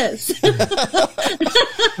me say this.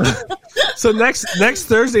 So next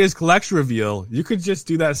Thursday is collection reveal. You could just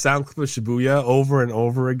do that sound clip of Shibuya over and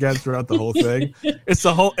over again throughout the whole thing. It's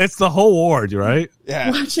the whole ward, right? Yeah.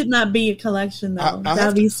 Why should not be a collection though?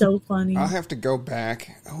 That'd be so funny. I'll have to go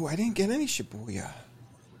back. Oh, I didn't get any Shibuya.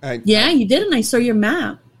 You didn't. I saw your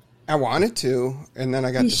map. I wanted to, and then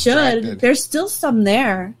I got distracted. You should. There's still some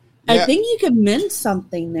there. Yeah. I think you could mint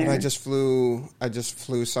something there. But I just flew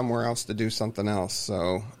somewhere else to do something else.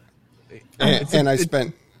 So, and I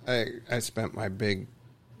spent my big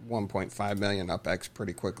 1.5 million UPX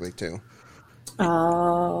pretty quickly too.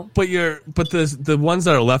 Oh, but the ones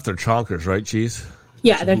that are left are chonkers, right, Cheese?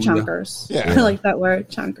 Yeah, they're chonkers. Yeah, I like that word,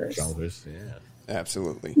 chonkers. Chonkers, yeah,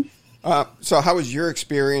 absolutely. So, how was your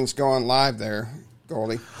experience going live there,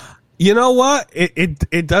 Goldy? You know what?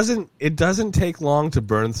 It doesn't take long to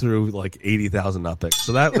burn through like 80,000 UPX.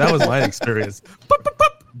 So that was my experience.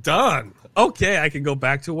 Done. Okay, I can go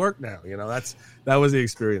back to work now. You know, that was the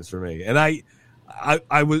experience for me. And I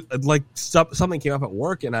was like something came up at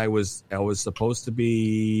work, and I was supposed to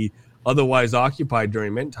be otherwise occupied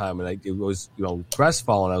during mint time, and it was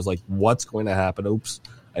crestfallen. I was like, what's going to happen? Oops,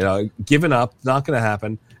 giving up, not going to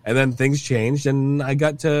happen. And then things changed, and I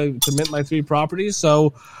got to mint my 3 properties.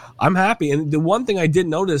 So I'm happy. And the one thing I did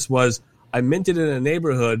notice was I minted in a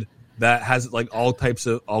neighborhood that has like all kinds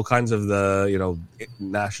of the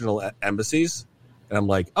national embassies, and I'm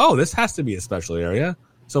like, oh, this has to be a special area.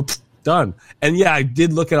 So done. And yeah, I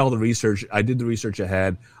did look at all the research. I did the research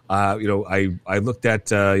ahead. I looked at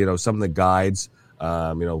some of the guides.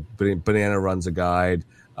 Banana runs a guide.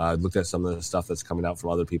 Looked at some of the stuff that's coming out from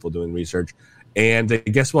other people doing research. And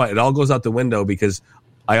guess what? It all goes out the window because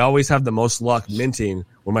I always have the most luck minting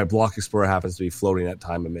when my Block Explorer happens to be floating at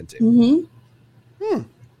time of minting. Mm-hmm.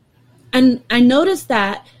 And I noticed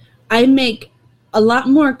that I make a lot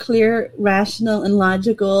more clear, rational, and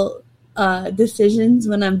logical decisions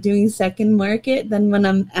when I'm doing second market than when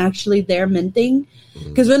I'm actually there minting.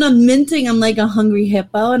 Because when I'm minting, I'm like a hungry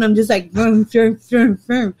hippo, and I'm just like, vroom, vroom, vroom,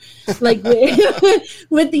 vroom. Like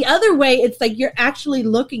with the other way, it's like you're actually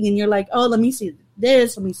looking, and you're like, oh, let me see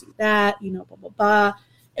this, let me see that, blah, blah, blah.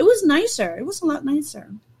 It was nicer. It was a lot nicer.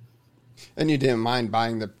 And you didn't mind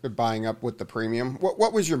buying up with the premium.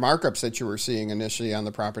 What was your markups that you were seeing initially on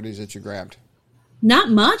the properties that you grabbed? Not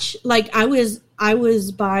much. Like I was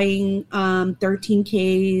buying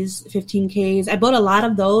 13Ks, 15Ks. I bought a lot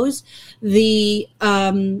of those. The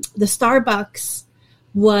Starbucks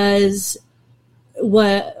was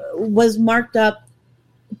marked up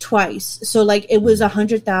twice. So like it was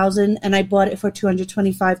 100,000 and I bought it for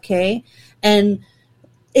 225K, and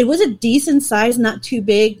it was a decent size, not too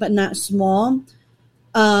big but not small.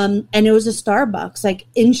 And it was a Starbucks like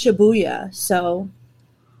in Shibuya. So,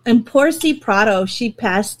 and poor C Prado, she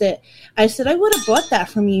passed it. I said I would have bought that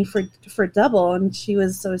from you for double, and she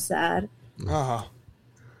was so sad. I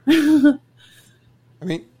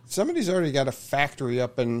mean, somebody's already got a factory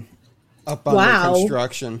up under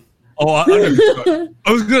construction. Oh, I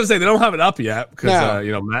was going to say they don't have it up yet because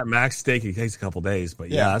Max Steak, it takes a couple days, but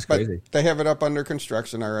that's crazy. They have it up under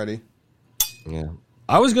construction already. Yeah,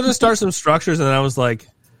 I was going to start some structures, and then I was like,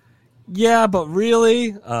 yeah, but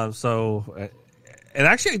really, and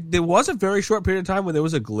actually, there was a very short period of time when there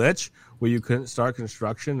was a glitch where you couldn't start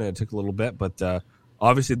construction, and it took a little bit, but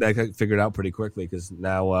obviously that got figured out pretty quickly because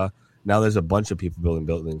now there's a bunch of people building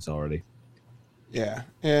buildings already. Yeah,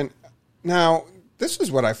 and now this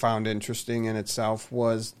is what I found interesting in itself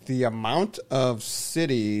was the amount of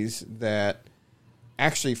cities that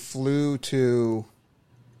actually flew to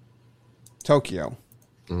Tokyo.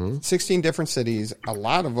 16 different cities, a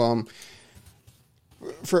lot of them.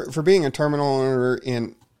 For being a terminal owner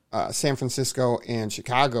in San Francisco and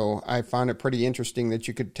Chicago, I found it pretty interesting that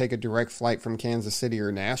you could take a direct flight from Kansas City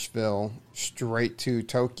or Nashville straight to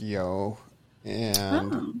Tokyo.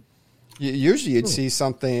 And usually you'd see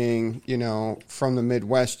something, from the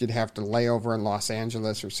Midwest, you'd have to lay over in Los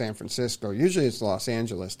Angeles or San Francisco. Usually it's Los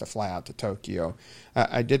Angeles to fly out to Tokyo.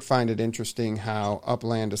 I did find it interesting how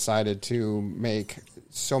Upland decided to make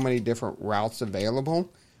so many different routes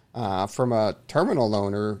available. From a terminal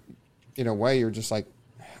owner, in a way, you're just like,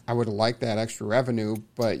 I would have liked that extra revenue,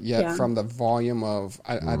 but yet from the volume of,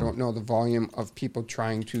 I don't know the volume of people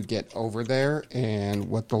trying to get over there and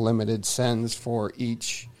what the limited sends for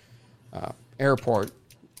each airport.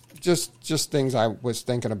 Just things I was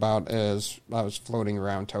thinking about as I was floating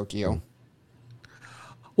around Tokyo.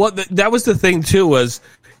 Well, that was the thing, too, was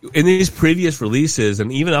in these previous releases,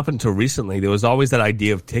 and even up until recently, there was always that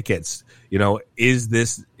idea of tickets. Is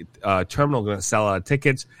this terminal going to sell out of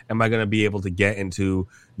tickets? Am I going to be able to get into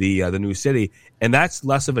the new city? And that's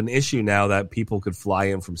less of an issue now that people could fly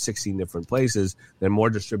in from 16 different places. They're more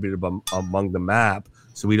distributed among the map,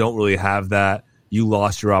 so we don't really have that. You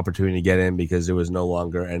lost your opportunity to get in because there was no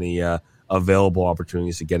longer any available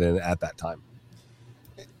opportunities to get in at that time.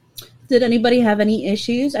 Did anybody have any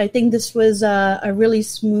issues? I think this was a really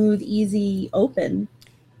straight, easy open.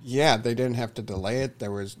 Yeah, they didn't have to delay it.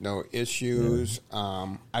 There was no issues.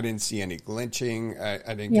 I didn't see any glitching.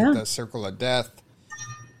 I didn't get the circle of death.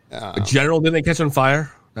 General didn't catch on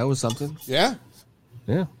fire. That was something. Yeah.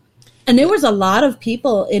 Yeah. And there was a lot of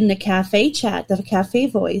people in the cafe chat, the cafe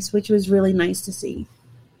voice, which was really nice to see.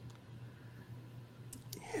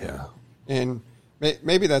 Yeah. And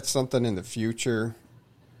maybe that's something in the future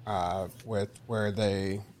with where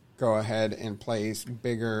they go ahead and place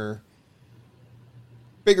bigger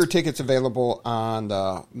tickets available on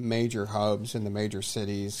the major hubs in the major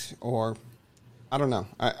cities, or I don't know.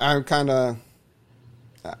 I kind of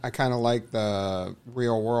like the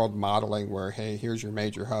real world modeling where, hey, here's your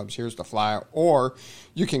major hubs, here's the flyout, or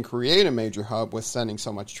you can create a major hub with sending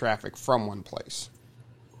so much traffic from one place.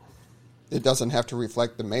 It doesn't have to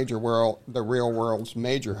reflect the real world's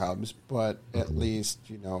major hubs, but at least,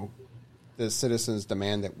 the citizens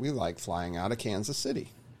demand that we like flying out of Kansas City.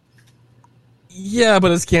 Yeah,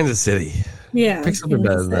 but it's Kansas City. Yeah. Pick something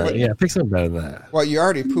better than that. Yeah, pick something better than that. Well, you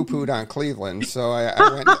already poo-pooed on Cleveland, so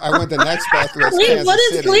I went the next best was Kansas City. What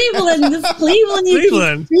is Cleveland? This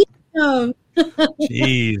Cleveland.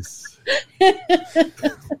 Jeez.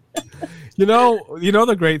 You know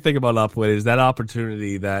the great thing about Upland is that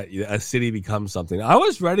opportunity that a city becomes something. I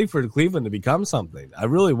was ready for Cleveland to become something. I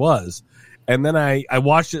really was. And then I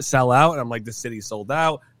watched it sell out, and I'm like, the city sold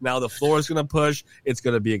out. Now the floor is going to push. It's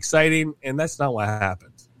going to be exciting. And that's not what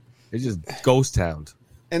happened. It's just ghost town.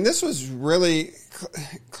 And this was really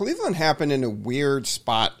 – Cleveland happened in a weird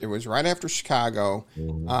spot. It was right after Chicago.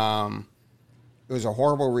 Mm-hmm. It was a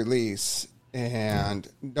horrible release, and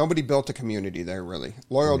nobody built a community there, really.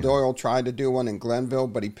 Loyal Doyle tried to do one in Glenville,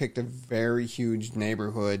 but he picked a very huge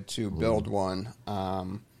neighborhood to build one.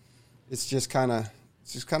 It's just kind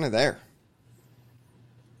of there.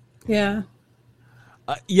 Yeah.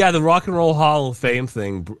 Yeah, the Rock and Roll Hall of Fame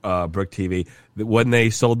thing, Brick TV. When they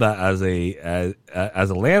sold that as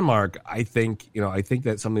a landmark, I think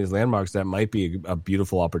that some of these landmarks that might be a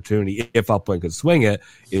beautiful opportunity if Upland could swing it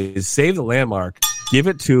is save the landmark, give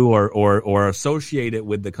it to or associate it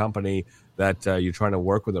with the company that you're trying to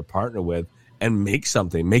work with or partner with, and make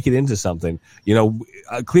it into something.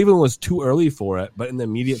 Cleveland was too early for it, but in the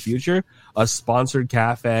immediate future, a sponsored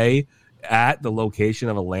cafe at the location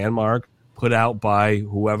of a landmark put out by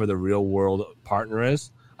whoever the real world partner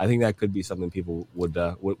is, I think that could be something people would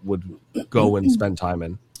go and spend time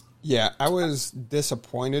in. Yeah, I was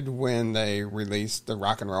disappointed when they released the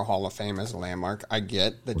Rock and Roll Hall of Fame as a landmark. I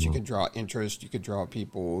get that you could draw interest, you could draw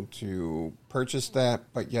people to purchase that,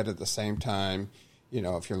 but yet at the same time,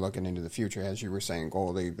 if you're looking into the future, as you were saying,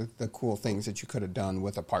 Goldy, the cool things that you could have done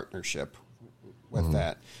with a partnership with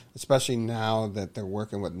that, especially now that they're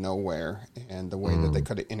working with Nowhere and the way that they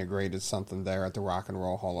could have integrated something there at the Rock and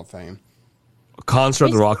Roll Hall of Fame. A concert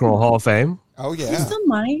at the Rock and Roll Hall of Fame? Oh, yeah. They still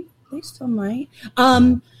might.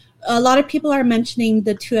 A lot of people are mentioning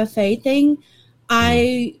the 2FA thing.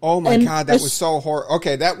 Oh, my God, that was so horrible.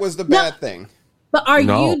 Okay, that was the bad thing. But are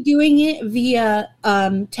you doing it via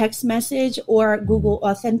text message or Google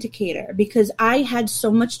Authenticator? Because I had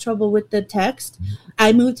so much trouble with the text.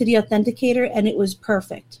 I moved to the Authenticator, and it was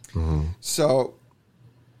perfect. So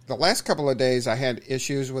the last couple of days, I had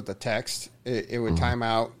issues with the text. It would time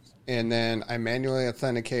out, and then I manually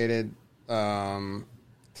authenticated 10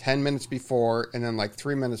 minutes before, and then like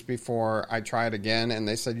 3 minutes before I tried again, and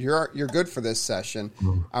they said, you're good for this session.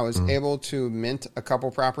 I was able to mint a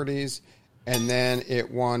couple properties, and then it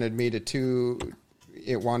wanted me to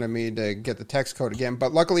get the text code again.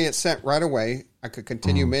 But luckily it sent right away. I could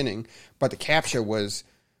continue minting, but the CAPTCHA was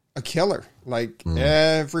a killer. Like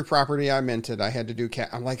every property I minted, I had to do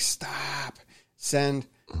I'm like, stop, send.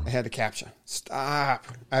 I had to CAPTCHA. Stop.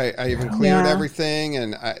 I even cleared everything,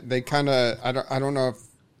 and they kind of, I don't know if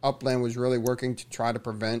Upland was really working to try to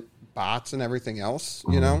prevent bots and everything else,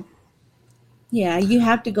 Yeah, you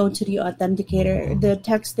have to go to the Authenticator. The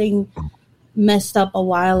text thing messed up a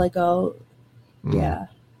while ago. Yeah.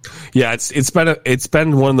 Yeah, it's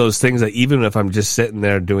been one of those things that even if I'm just sitting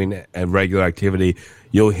there doing a regular activity,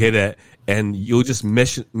 you'll hit it and you'll just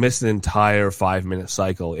miss an entire 5-minute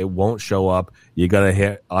cycle. It won't show up. You got to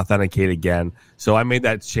hit authenticate again. So I made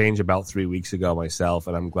that change about 3 weeks ago myself,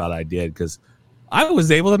 and I'm glad I did because I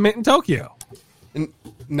was able to mint in Tokyo. And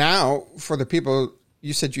now, for the people,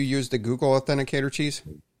 you said you used the Google Authenticator, Cheese?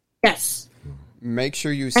 Yes. Make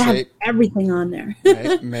sure you I have save everything on there.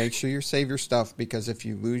 make sure you save your stuff, because if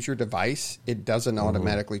you lose your device, it doesn't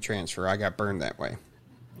automatically transfer. I got burned that way.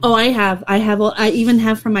 Oh, I even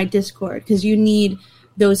have from my Discord, because you need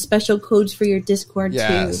those special codes for your Discord too.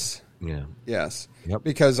 Yeah. Yes. Yep.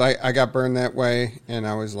 Because I got burned that way, and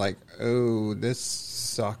I was like, oh, this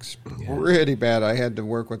sucks pretty bad. I had to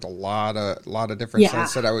work with a lot of different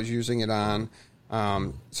sites that I was using it on.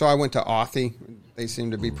 So I went to Authy. They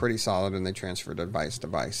seem to be pretty solid, and they transfer device.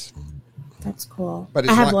 That's cool. But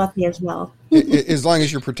I have Authy as well. As long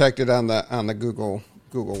as you're protected on the Google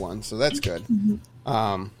one, so that's good.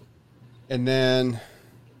 And then,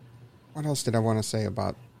 what else did I want to say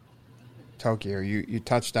about Tokyo? You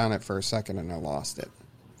touched on it for a second, and I lost it.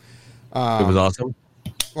 It was awesome.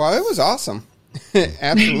 Well, it was awesome.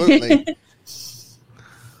 Absolutely.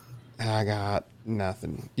 I got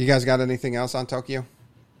nothing. You guys got anything else on Tokyo?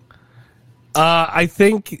 I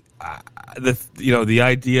think the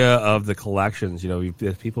idea of the collections.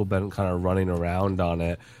 People have been kind of running around on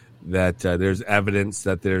it. That there's evidence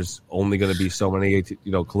that there's only going to be so many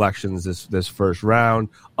collections this first round.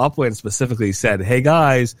 Upland specifically said, "Hey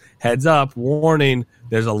guys, heads up, warning.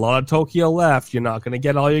 There's a lot of Tokyo left. You're not going to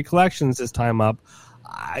get all your collections this time up."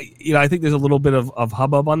 I think there's a little bit of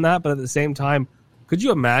hubbub on that, but at the same time, could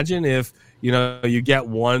you imagine if you get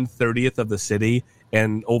 1/30th of the city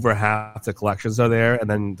and over half the collections are there, and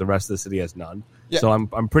then the rest of the city has none? Yeah. So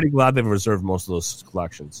I'm pretty glad they've reserved most of those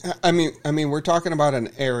collections. I mean, we're talking about an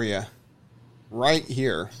area right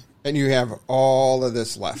here, and you have all of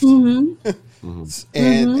this left, and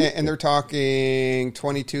they're talking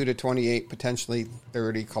 22 to 28, potentially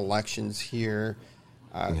 30 collections here.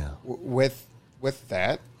 With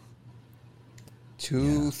that,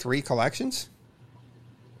 3 collections.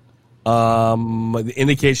 The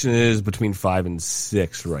indication is between 5 and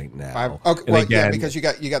 6 right now. 5. Okay, well, again, because you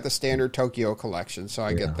got the standard Tokyo collection, so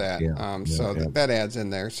I get that. That adds in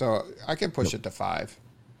there, so I can push it to 5.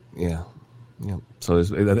 Yeah. So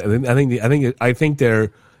I think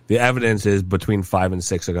the evidence is between 5 and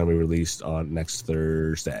 6 are going to be released on next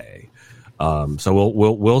Thursday. So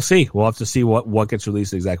we'll see. We'll have to see what gets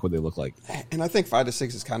released, exactly what they look like. And I think 5 to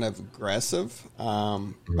 6 is kind of aggressive,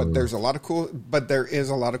 but there is a lot of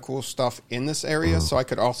cool stuff in this area, so I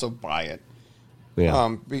could also buy it.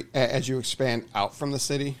 Yeah. As you expand out from the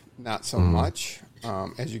city, not so much.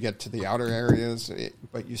 As you get to the outer areas,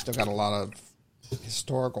 but you still got a lot of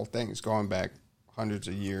historical things going back hundreds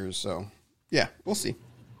of years. So, yeah, we'll see.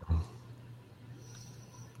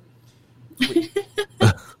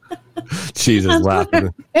 Jesus,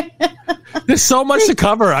 laughing. There's so much to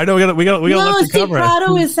cover. I know we got lots to cover.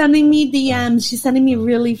 Prado is sending me DMs. She's sending me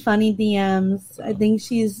really funny DMs. I think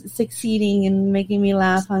she's succeeding in making me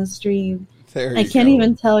laugh on stream. I can't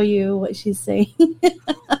even tell you what she's saying.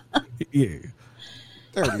 Yeah.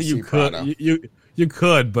 You could, you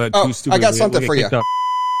could, but too stupid. I got something for you. Yeah. Do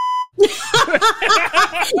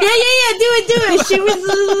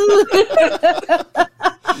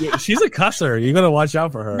it. She's a cusser. You got to watch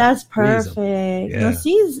out for her. That's perfect. Yeah. No,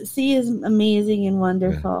 C is amazing and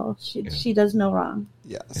wonderful. Yeah. She does no wrong.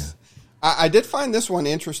 Yes. Yeah. I did find this one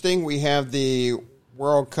interesting. We have the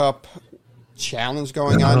World Cup challenge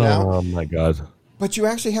going on now. Oh my God. But you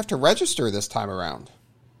actually have to register this time around.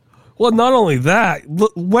 Well, not only that,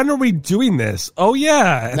 look, when are we doing this? Oh,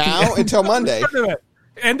 yeah. Now until Monday.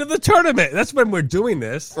 End of the tournament. That's when we're doing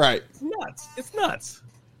this. Right. It's nuts. It's nuts.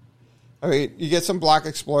 I mean, you get some Block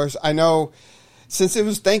Explorers. I know since it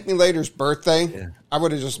was Thank Me Later's birthday, I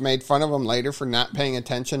would have just made fun of him later for not paying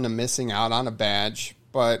attention to missing out on a badge.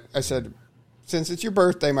 But I said, since it's your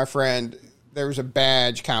birthday, my friend, there was a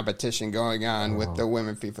badge competition going on with the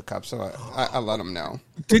Women FIFA Cup, so I let him know.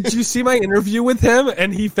 Did you see my interview with him?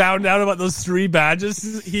 And he found out about those 3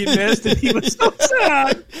 badges he missed, and he was so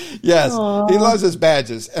sad. Yes, Aww. He loves his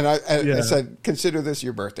badges, and I said, consider this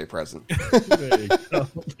your birthday present. There you go.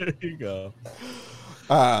 There you go.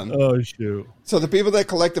 Oh shoot! So the people that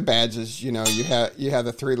collect the badges, you have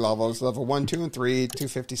the 3 levels: level 1, 2, and 3,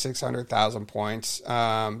 250, 600, 1,000 points.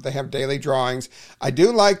 They have daily drawings. I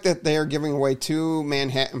do like that they are giving away 2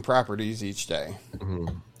 Manhattan properties each day. Mm-hmm.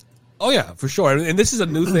 Oh yeah, for sure. And this is a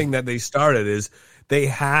new thing that they started. Is they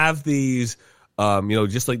have these.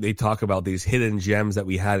 Just like they talk about these hidden gems that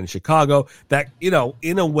we had in Chicago that,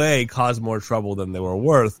 in a way caused more trouble than they were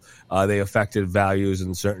worth. They affected values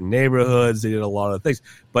in certain neighborhoods. They did a lot of things.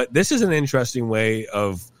 But this is an interesting way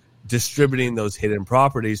of distributing those hidden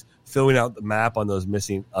properties, filling out the map on those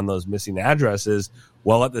missing addresses,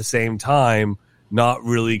 while at the same time not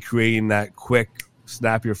really creating that quick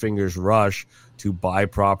snap your fingers rush to buy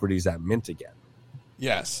properties at mint again.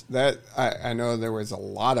 Yes, that I know there was a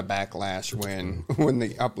lot of backlash when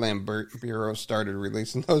the Upland Bureau started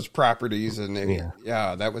releasing those properties, and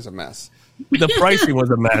that was a mess. The pricing was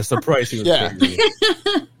a mess. The pricing was crazy.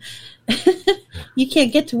 You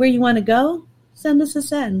can't get to where you want to go? Send us a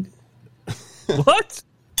send. What?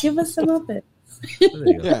 Give us some of it. There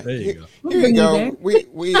you go. Here you go.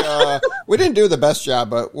 We didn't do the best job,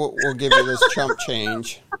 but we'll give you this chump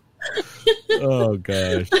change. Oh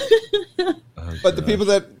gosh. But the people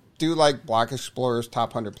that do like Block Explorers,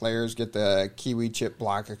 top 100 players, get the Kiwi Chip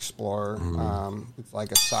Block Explorer. It's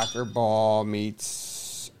like a soccer ball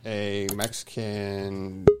meets a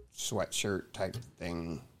Mexican sweatshirt type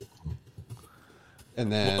thing. And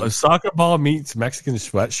then a soccer ball meets Mexican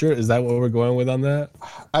sweatshirt. Is that what we're going with on that?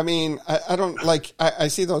 I mean, I don't like. I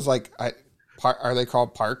see those are they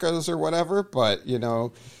called parkas or whatever? But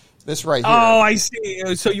this right here. Oh, I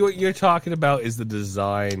see. So what you're talking about is the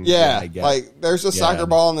design. Yeah, I guess. like there's a soccer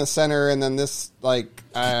ball in the center, and then this I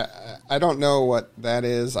don't know what that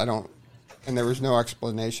is. And there was no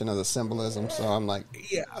explanation of the symbolism, so I'm like,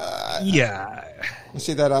 yeah. You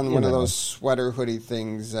see that on one of those sweater hoodie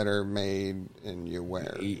things that are made and you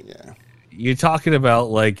wear. Yeah, you're talking about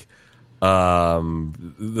like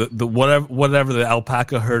the whatever the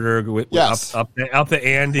alpaca herder up the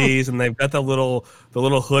Andes, and they've got the little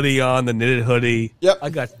hoodie on, the knitted hoodie. Yep, I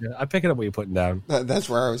got you. I'm picking up what you're putting down. That's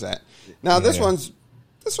where I was at. Now this one's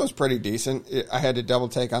pretty decent. I had to double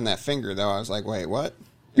take on that finger though. I was like, wait, what?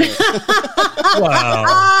 Wow,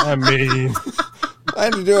 I mean, I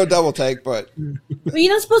had to do a double take, but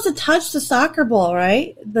you're not supposed to touch the soccer ball,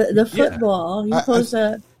 right? The football. You're supposed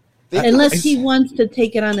to. Unless he wants to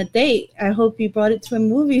take it on a date. I hope you brought it to a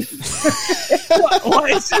movie. Well,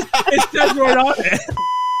 it says right on it.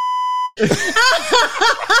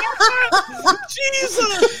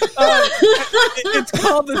 Jesus! It's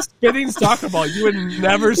called the spinning soccer ball. You would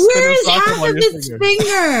never spin a soccer ball. Where's half of his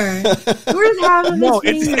finger? Where's half of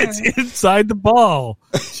his finger? It's inside the ball.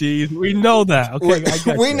 Jeez, we know that. Okay, I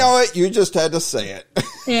got we know it. You just had to say it.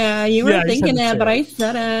 Yeah, you were thinking that, but I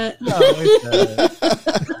said it. No, I said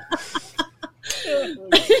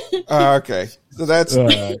it. Okay, so that's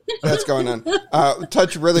going on.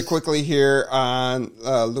 Touch really quickly here on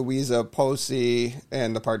Louisa Posey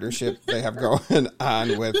and the partnership they have going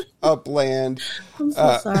on with Upland. I'm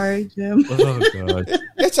so sorry, Jim. Oh, God.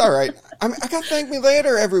 It's all right. I got Thank Me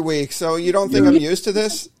Later every week, so you don't think I'm used to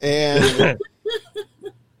this? And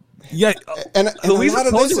Yeah, and Louisa a lot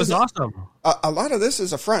of Posey this was is awesome. a lot of this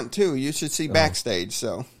is a front too. You should see backstage.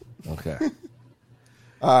 So, Okay.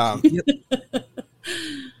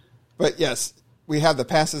 but yes, we have the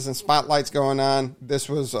passes and spotlights going on. This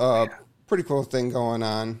was a pretty cool thing going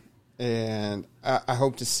on, and I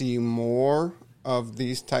hope to see more of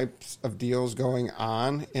these types of deals going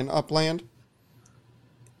on in Upland.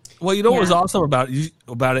 Well, you know what was awesome about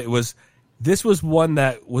it was this was one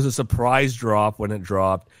that was a surprise drop when it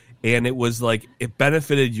dropped, and it was like it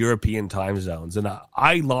benefited European time zones, and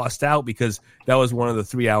I lost out because that was one of the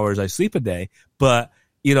 3 hours I sleep a day. But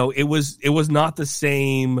it was not the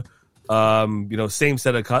same, same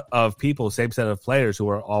set of people, same set of players who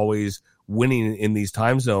are always winning in these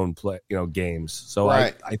time zone games. So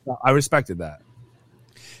right. I respected that.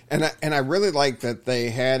 And I really like that they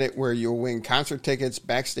had it where you'll win concert tickets,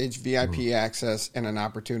 backstage VIP access, and an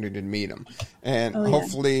opportunity to meet them. And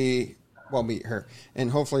hopefully, meet her.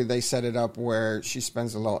 And hopefully they set it up where she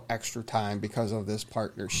spends a little extra time because of this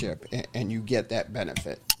partnership, and you get that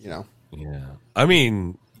benefit, Yeah. I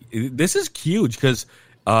mean, this is huge because,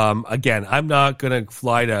 again, I'm not going to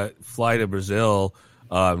fly to Brazil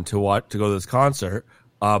to go to this concert.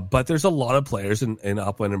 But there's a lot of players in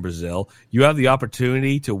Upland in Brazil. You have the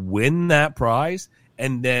opportunity to win that prize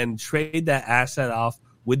and then trade that asset off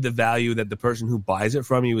with the value that the person who buys it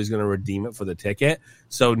from you is going to redeem it for the ticket.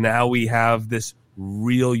 So now we have this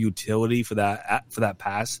real utility for that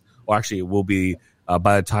pass. Or actually, it will be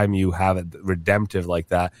by the time you have it redemptive like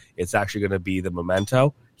that, it's actually going to be the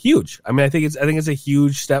memento. Huge. I mean, I think it's a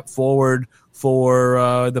huge step forward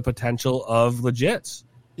for the potential of legits.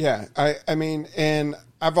 Yeah, I mean, and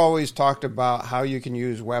I've always talked about how you can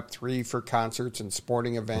use Web3 for concerts and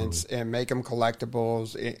sporting events and make them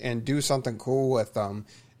collectibles and do something cool with them.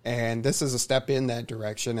 And this is a step in that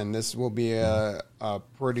direction, and this will be a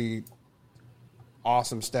pretty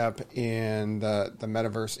awesome step in the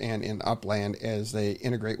metaverse and in Upland as they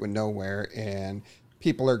integrate with Nowhere, and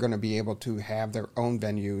people are going to be able to have their own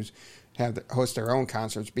venues, host their own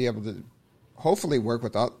concerts, be able to hopefully work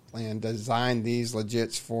with Upland, design these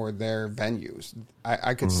legits for their venues.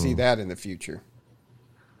 I could see that in the future.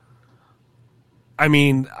 I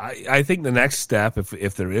mean, I think the next step,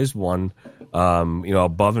 if there is one,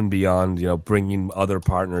 above and beyond, bringing other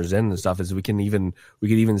partners in and stuff, is we could even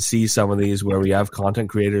see some of these where we have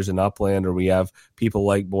content creators in Upland, or we have people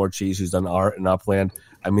like Board Cheese who's done art in Upland.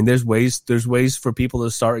 I mean, there's ways for people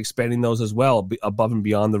to start expanding those as well, above and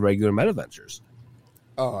beyond the regular meta ventures.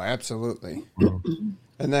 Oh, absolutely.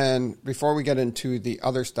 And then before we get into the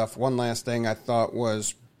other stuff, one last thing I thought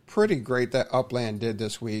was pretty great that Upland did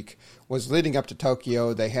this week was leading up to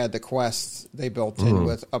Tokyo. They had the quests they built in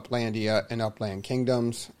with Uplandia and Upland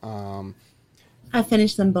Kingdoms. I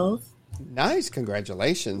finished them both. Nice.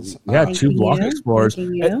 Congratulations. Yeah, 2 block explorers.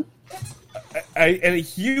 And a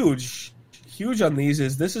huge on these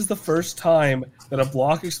is this is the first time that a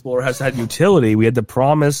block explorer has had utility. We had the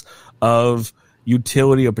promise of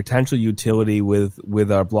utility or potential utility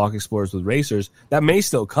with our block explorers with racers. That may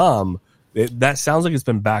still come. That sounds like it's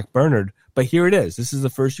been backburnered, but here it is. This is the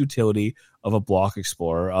first utility of a block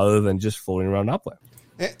explorer other than just floating around Upland.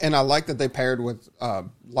 And I like that they paired with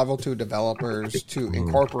level 2 developers to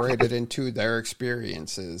incorporate it into their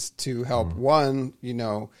experiences to help, one,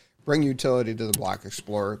 bring utility to the block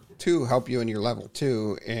explorer, 2, help you in your level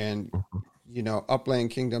 2. And, Upland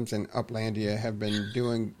Kingdoms and Uplandia have been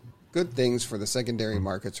doing good things for the secondary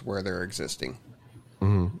markets where they're existing.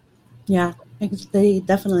 Yeah, they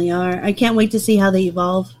definitely are. I can't wait to see how they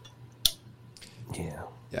evolve. Yeah.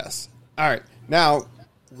 Yes. All right. Now,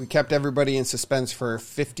 we kept everybody in suspense for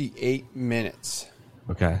 58 minutes.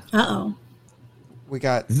 Okay. Uh-oh. We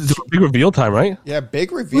got... This is big reveal time, right? Yeah,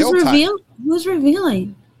 big reveal time. Who's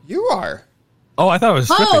revealing? You are. Oh, I thought it was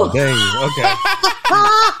stripping. Oh. Dang. Okay.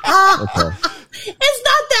 It's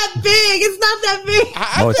not that big. It's not that big.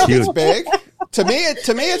 I think it's big. To me,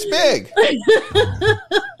 it's big.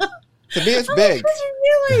 To me, it's big.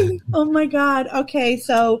 Really? Oh my God. Okay,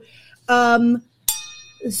 so, I'll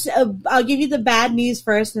give you the bad news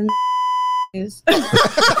first, and news. That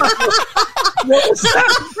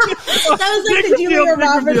was like the Julia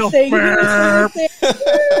Roberts thing.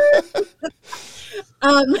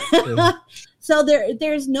 So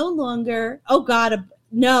there's no longer. Oh God.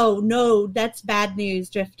 No, that's bad news,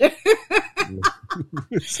 Drifter.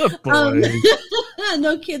 It's a boy.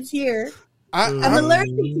 No kids here. I'm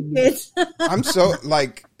allergic to kids. I'm so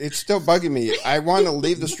like it's still bugging me. I want to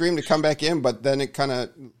leave the stream to come back in, but then it kind of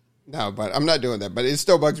but I'm not doing that. But it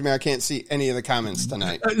still bugs me. I can't see any of the comments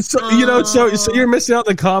tonight. So you're missing out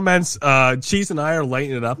the comments. Cheese and I are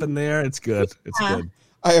lighting it up in there. It's good. It's good.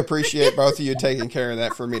 I appreciate both of you taking care of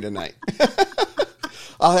that for me tonight.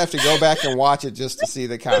 I'll have to go back and watch it just to see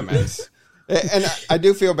the comments. And I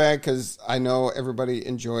do feel bad because I know everybody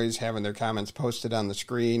enjoys having their comments posted on the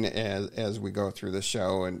screen as we go through the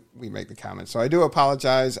show and we make the comments. So I do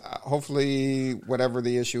apologize. Hopefully, whatever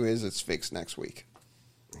the issue is, it's fixed next week.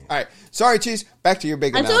 All right. Sorry, Cheese. Back to your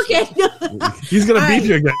big announcement. That's okay. He's going to beep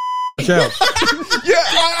you again. Yeah,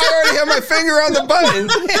 I already have my finger on the button.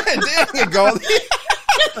 Dang it, Goldy.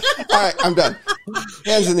 All right, I'm done.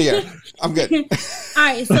 Hands in the air. I'm good. All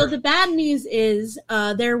right, so the bad news is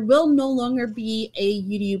there will no longer be a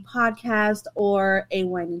UDU podcast or a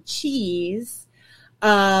Wine and Cheese.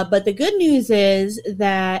 But the good news is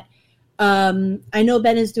that I know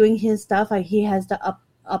Ben is doing his stuff. He has the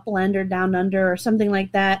Upland or Down Under or something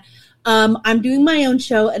like that. I'm doing my own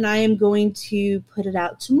show, and I am going to put it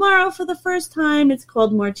out tomorrow for the first time. It's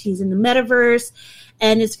called More Cheese in the Metaverse,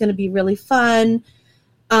 and it's going to be really fun.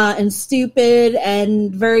 And stupid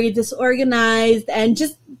and very disorganized and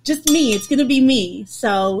just me. It's going to be me.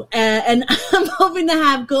 So, and I'm hoping to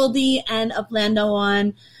have Goldy and Uplando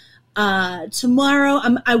on tomorrow.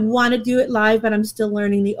 I want to do it live, but I'm still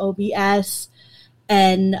learning the OBS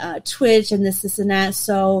and Twitch and this and that.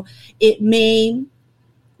 So it may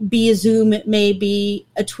be a Zoom. It may be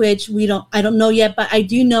a Twitch. I don't know yet, but I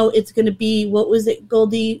do know it's going to be, what was it,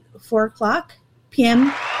 Goldy, 4:00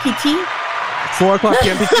 p.m. PT? 4:00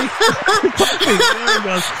 p.m.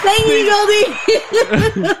 Thank you, Goldy.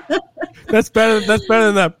 That's better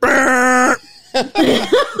than that.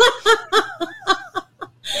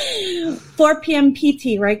 4 p.m.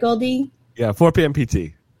 PT, right, Goldy? Yeah, 4 p.m.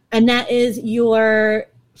 PT. And that is your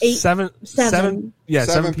 7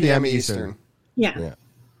 p.m. Eastern. Yeah.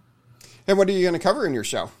 And what are you going to cover in your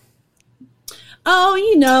show?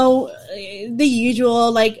 Oh, the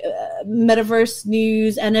usual, like metaverse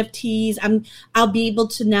news, NFTs. I'll be able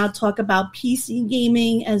to now talk about PC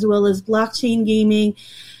gaming as well as blockchain gaming.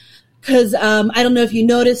 Because I don't know if you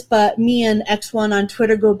noticed, but me and X1 on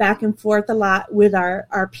Twitter go back and forth a lot with our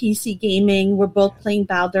PC gaming. We're both playing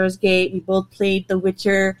Baldur's Gate. We both played The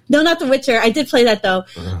Witcher. No, not The Witcher. I did play that, though.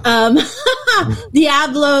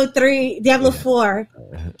 Diablo 4.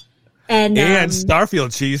 And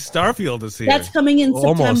Starfield, Cheese. Starfield is here. That's coming in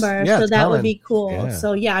September, yeah, so that coming. would be cool. Yeah.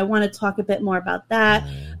 So, yeah, I want to talk a bit more about that.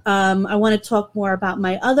 I want to talk more about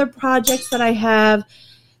my other projects that I have.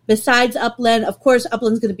 Besides Upland, of course,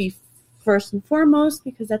 Upland's going to be first and foremost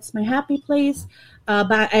because that's my happy place.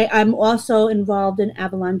 But I'm also involved in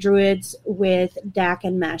Avalon Druids with Dak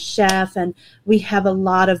and Mass Chef, and we have a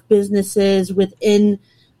lot of businesses within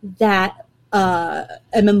that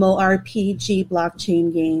MMORPG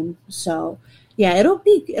blockchain game. So yeah, it'll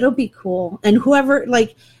be cool. And whoever,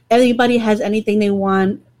 like, anybody has anything they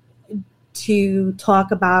want to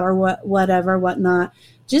talk about or whatnot,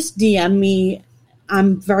 just DM me.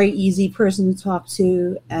 I'm a very easy person to talk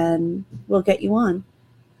to, and we'll get you on.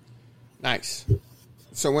 Nice.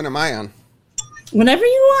 So when am I on? Whenever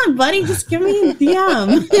you want, buddy. Just give me a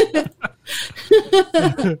DM.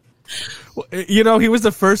 He was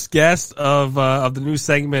the first guest of the new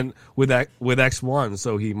segment with X1,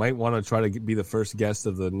 so he might want to try to be the first guest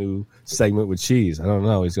of the new segment with Cheese. I don't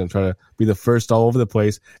know. He's going to try to be the first all over the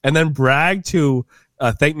place, and then brag to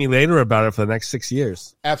thank me later about it for the next 6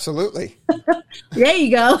 years. Absolutely. There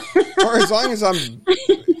you go. Or as long as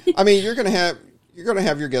you're going to have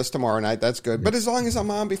your guest tomorrow night. That's good. But as long as I'm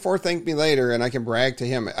on before Thank Me Later and I can brag to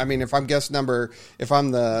him. I mean, if I'm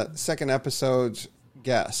the second episode's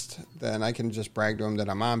guest, then I can just brag to him that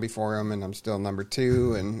I'm on before him and I'm still number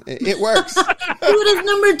 2 and it works. Who does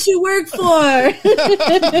number 2 work for?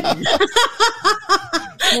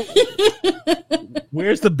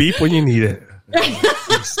 Where's the beep when you need it? I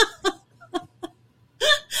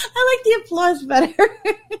like the applause better.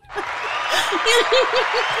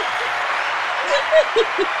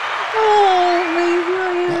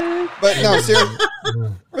 Oh, but no,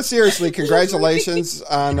 seriously, congratulations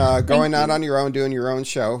on going out on your own, doing your own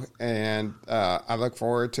show, and I look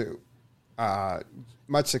forward to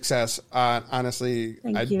much success. Honestly,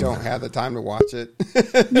 I don't have the time to watch it.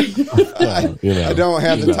 I don't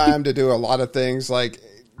have the time to do a lot of things like,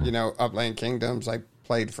 Upland Kingdoms. I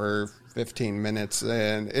played for 15 minutes,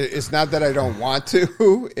 and it's not that I don't want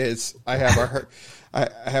to. It's I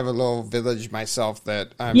have a little village myself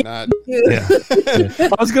that I'm not. Yeah.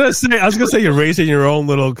 I was gonna say you're raising your own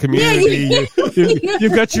little community.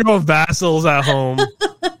 You've got your own vassals at home.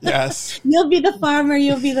 Yes. You'll be the farmer.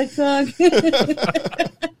 You'll be the cook.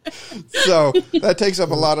 So that takes up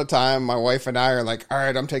a lot of time. My wife and I are like, all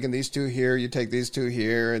right, I'm taking these two here. You take these two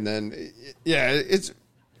here, and then it's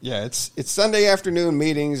Sunday afternoon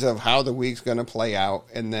meetings of how the week's going to play out,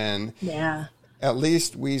 and then at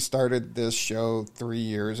least we started this show 3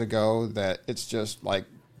 years ago that it's just like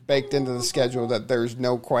baked into the schedule that there's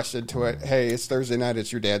no question to it. Hey, it's Thursday night.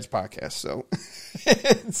 It's your dad's podcast. So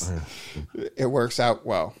it works out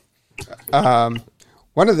well.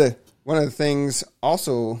 One of the things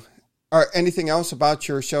also, or anything else about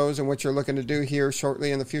your shows and what you're looking to do here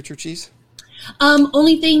shortly in the future, Cheese?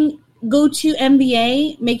 Only thing, go to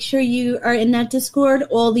MBA. Make sure you are in that Discord.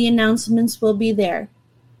 All the announcements will be there.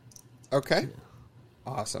 Okay.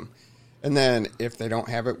 Awesome. And then if they don't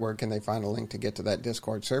have it, where can they find a link to get to that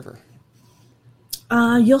Discord server?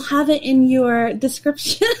 You'll have it in your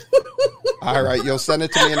description. All right. You'll send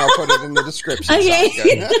it to me and I'll put it in the description. Okay.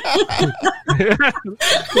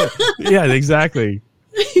 Yeah, exactly.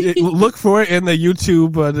 Look for it in the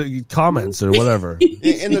YouTube comments or whatever.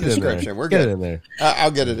 In the description. We're good. Get it in there.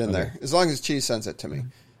 I'll get it in there as long as Cheese sends it to me.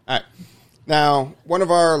 All right. Now, one of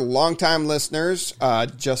our longtime listeners,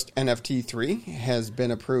 Just NFT3, has been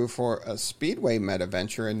approved for a Speedway meta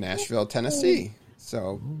venture in Nashville, Tennessee.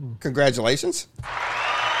 So, congratulations.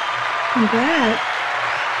 Congrats.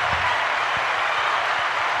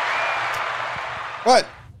 But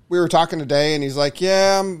we were talking today, and he's like,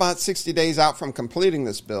 yeah, I'm about 60 days out from completing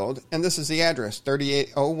this build, and this is the address,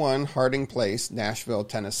 3801 Harding Place, Nashville,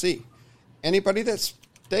 Tennessee. Anybody that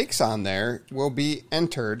stakes on there will be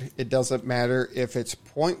entered. It doesn't matter if it's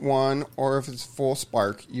 0.1 or if it's full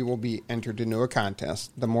spark, you will be entered into a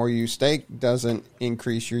contest. The more you stake doesn't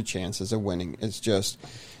increase your chances of winning. It's just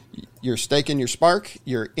you're staking your spark,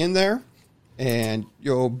 you're in there, and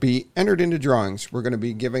you'll be entered into drawings. We're going to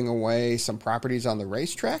be giving away some properties on the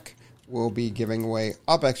racetrack. We'll be giving away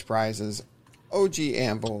UpX prizes, OG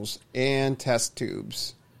anvils, and test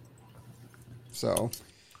tubes. So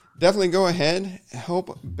definitely go ahead,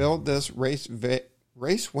 help build this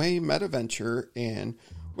Raceway meta venture, and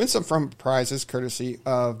win some from prizes courtesy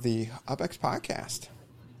of the UpX podcast.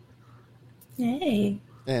 Yay.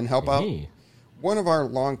 And help out one of our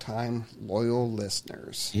longtime loyal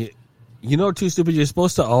listeners. You know, Too Stupid, you're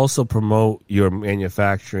supposed to also promote your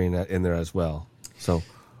manufacturing in there as well. So,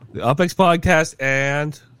 the UpX podcast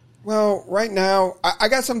and... Well, right now, I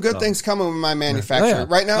got some good things coming with my manufacturer. Yeah.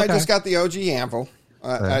 Right now, Okay. I just got the OG anvil.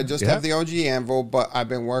 I just have the OG anvil, but I've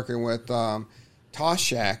been working with Toss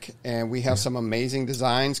Shack, and we have some amazing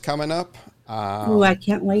designs coming up. Oh, I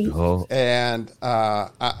can't wait. Oh, And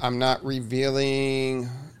I'm not revealing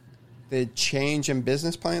the change in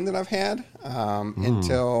business plan that I've had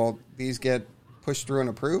until these get pushed through and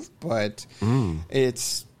approved. But I'm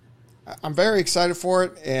very excited for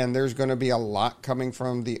it, and there's going to be a lot coming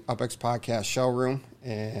from the UpX podcast showroom,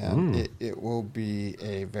 and it will be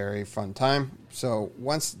a very fun time. So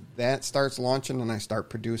once that starts launching and I start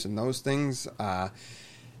producing those things,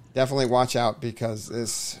 definitely watch out, because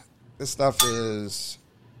this stuff is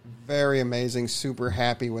very amazing. Super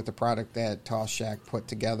happy with the product that Toss Shack put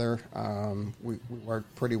together. We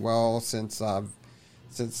worked pretty well since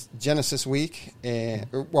Genesis Week, and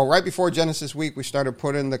right before Genesis Week, we started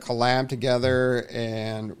putting the collab together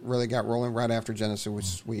and really got rolling right after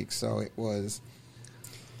Genesis Week. So it was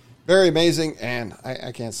very amazing, and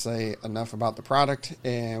I can't say enough about the product.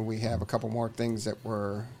 And we have a couple more things that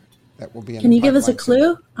will be in. Can the you give us a pipeline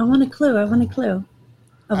soon. clue? I want a clue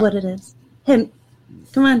of what it is. Hint.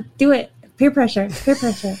 Come on, do it. Peer pressure. see,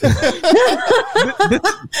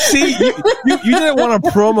 you didn't want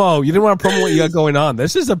to promo. You didn't want to promo what you got going on.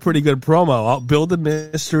 This is a pretty good promo. I'll build the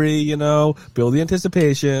mystery, build the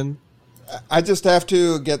anticipation. I just have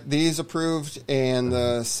to get these approved and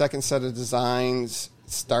the second set of designs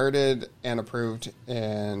started and approved,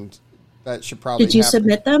 and that should probably Did you happen.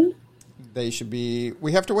 submit them? They should be.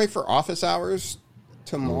 We have to wait for office hours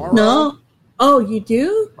tomorrow. No. Oh, you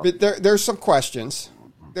do? But there's some questions.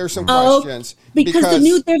 There's some questions because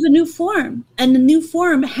there's a new form, and the new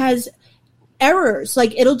form has errors.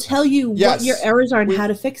 Like, it'll tell you what your errors are and how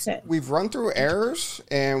to fix it. We've run through errors,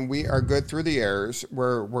 and we are good through the errors.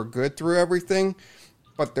 We're good through everything,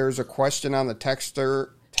 but there's a question on the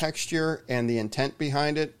texture and the intent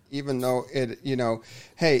behind it. Even though it,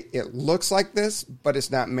 hey, it looks like this, but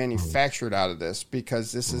it's not manufactured out of this,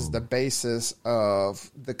 because this is the basis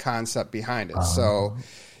of the concept behind it. So,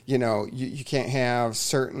 you can't have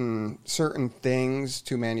certain things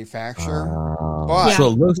to manufacture. Yeah. So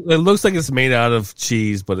it looks like it's made out of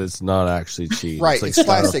cheese, but it's not actually cheese. Right, like it's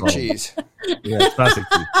plastic styrofoam. cheese. Yeah, it's plastic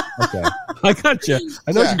cheese. Okay, I got you.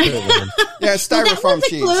 I know Yeah. you did it, man. Yeah, it's Well, that styrofoam was a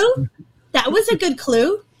cheese. clue. That was a good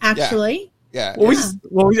clue, actually. Yeah. I just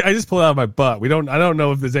pulled it out of my butt. I don't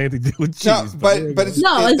know if there's anything to do with cheese. No, but it's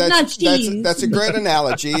No, it's that's, not cheese. That's a great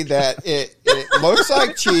analogy. That it looks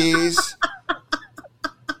like cheese,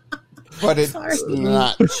 but it's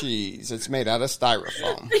not cheese. It's made out of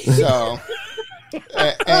styrofoam. So,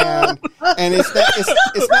 and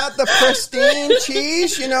it's not the pristine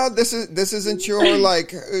cheese. This isn't your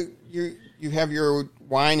like you have your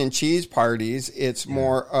wine and cheese parties. It's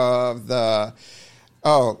more of the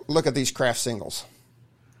look at these craft singles.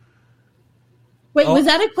 Wait, was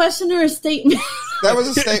that a question or a statement? That was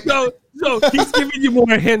a statement. No, he's giving you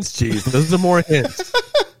more hints, cheese. Those are more hints.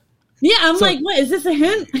 Yeah, I'm like, what? Is this a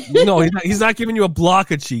hint? No, he's not giving you a block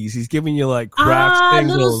of cheese. He's giving you like craft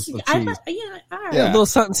singles of cheese. All right. Yeah, a little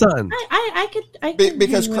something. I could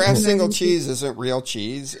Because hang craft with single it. cheese isn't real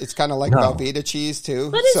cheese. It's kind of like No. Velveeta cheese too.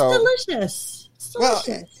 But it's so, delicious. It's delicious.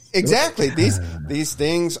 well, exactly. These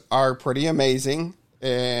things are pretty amazing,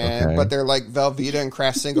 but they're like Velveeta and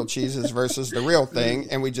craft single cheeses versus the real thing.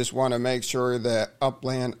 And we just want to make sure that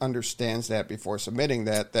Upland understands that before submitting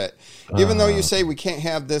that even though you say we can't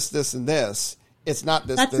have this, and this, it's not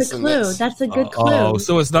this, That's this, a and clue. this. That's a good clue. Oh,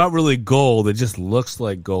 so it's not really gold. It just looks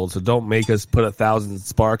like gold. So don't make us put 1,000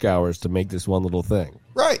 spark hours to make this one little thing.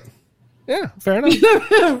 Right. Yeah, fair enough.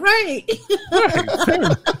 Right. Fair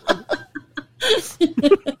enough.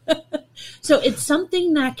 So it's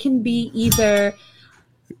something that can be either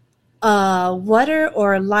water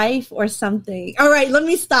or life or something. All right, let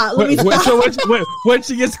me stop. So when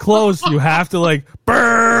she gets close, you have to like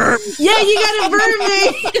burn. Yeah, you gotta burn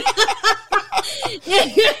me.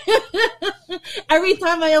 Every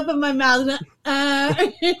time I open my mouth.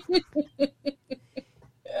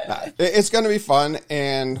 It's going to be fun,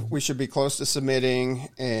 and we should be close to submitting,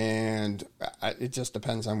 and it just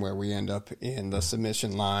depends on where we end up in the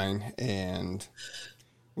submission line, and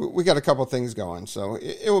we got a couple things going, so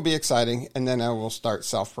it will be exciting, and then I will start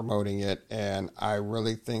self-promoting it, and I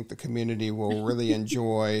really think the community will really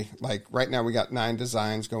enjoy, like right now we got 9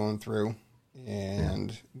 designs going through,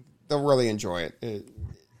 and they'll really enjoy it.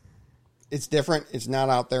 It's different. It's not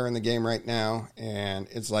out there in the game right now, and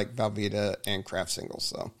it's like Velveeta and craft singles.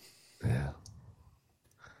 So, yeah,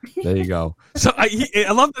 there you go. So I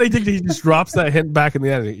love that he just drops that hint back in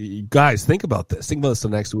the end. You guys, think about this. Think about this till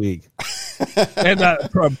next week. And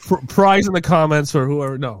prize in the comments for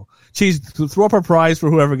whoever. No, Cheese, throw up a prize for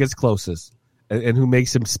whoever gets closest and who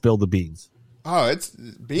makes him spill the beans. Oh, it's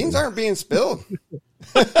beans aren't being spilled.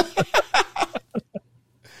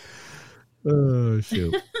 Oh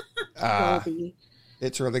shoot. Goldy.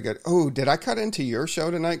 It's really good. Oh, did I cut into your show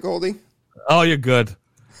tonight, Goldy? Oh, you're good.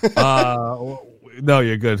 No,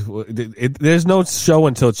 you're good. There's no show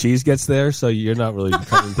until Cheese gets there, so you're not really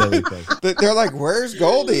cutting into anything. They're like, "Where's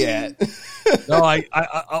Goldy at?" No,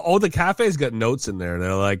 the cafe's got notes in there.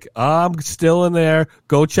 They're like, I'm still in there.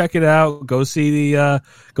 Go check it out. Go see the.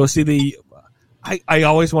 I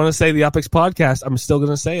always want to say the Upix podcast. I'm still going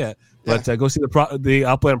to say it. But go see the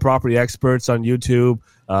Upland Property Experts on YouTube.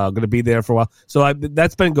 Going to be there for a while. So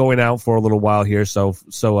that's been going out for a little while here. So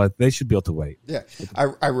they should be able to wait. Yeah,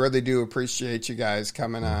 I really do appreciate you guys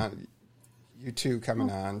coming on. You two coming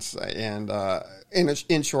on, and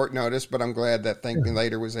in short notice. But I'm glad that Thank Me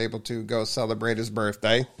Later was able to go celebrate his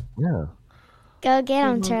birthday. Yeah. Go get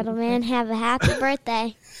him, Turtle Man. Have a happy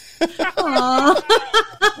birthday. Aww.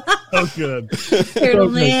 Oh, good. Turtle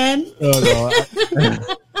Man. Oh,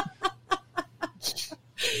 no.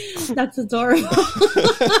 That's adorable.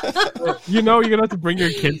 You're going to have to bring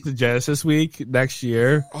your kids to Genesis Week next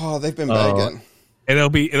year. Oh, they've been begging. And it'll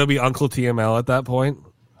be Uncle TML at that point.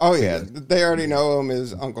 Oh yeah, they already know him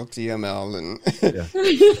as Uncle TML, and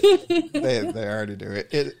they already do it.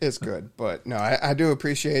 It's good, but no, I do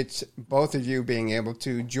appreciate both of you being able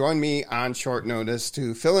to join me on short notice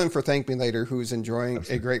to fill in for Thank Me Later, who's enjoying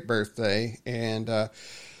a great birthday, and I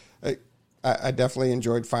definitely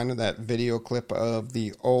enjoyed finding that video clip of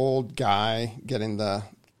the old guy getting the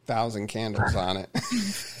 1,000 candles on it.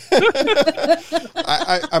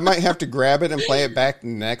 I might have to grab it and play it back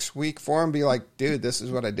next week for him. Be like, dude, this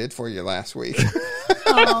is what I did for you last week.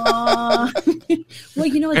 Aww.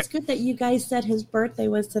 Well, it's good that you guys said his birthday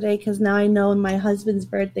was today because now I know my husband's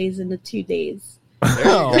birthday is in the 2 days. There you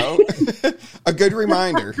go. A good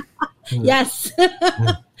reminder. Yes.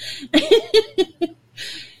 A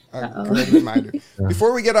great reminder.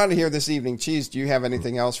 Before we get out of here this evening, Cheese, do you have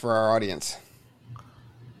anything else for our audience?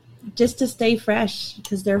 just to stay fresh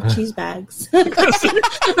because they're cheese bags.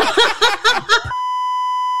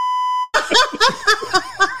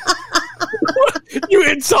 You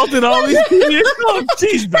insulted all these people.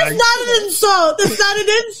 Cheese bags. That's not an insult. That's not an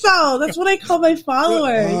insult. That's what I call my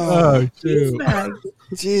followers. Oh, Cheese shoot. bags.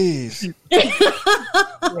 Jeez.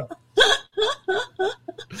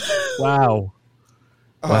 Wow.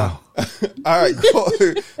 Wow. All right,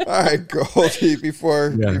 Goldie.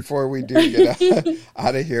 Before we do get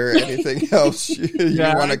out of here, anything else you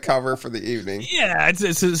want to cover for the evening? Yeah,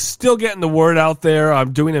 it's still getting the word out there.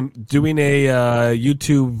 I'm doing a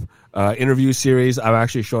YouTube interview series. I'm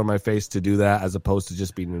actually showing my face to do that as opposed to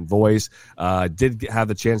just being in voice. Did have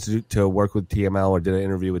the chance to work with TML, or did an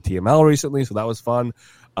interview with TML recently, so that was fun.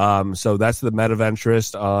 So that's the Met of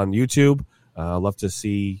Interest on YouTube. I love to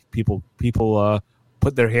see people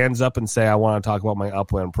put their hands up and say, I want to talk about my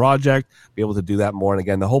Upland project, be able to do that more. And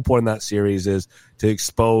again, the whole point of that series is to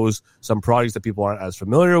expose some projects that people aren't as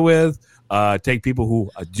familiar with, take people who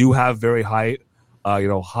do have very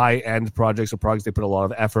high-end projects or projects they put a lot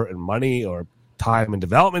of effort and money or time and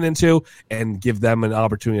development into, and give them an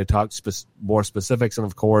opportunity to talk more specifics. And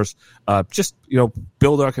of course, just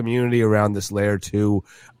build our community around this layer 2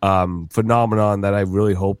 phenomenon that I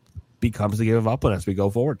really hope becomes the game of Upland as we go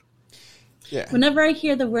forward. Yeah. Whenever I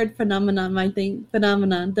hear the word phenomenon, I think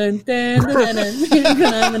phenomenon. Dun, dun, dun, dun, dun,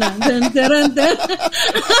 phenomenon. Dun, dun, dun, dun.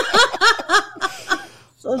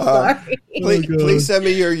 So sorry. Please send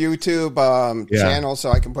me your YouTube channel so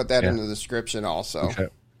I can put that in the description also. Okay.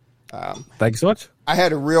 Thanks so much. I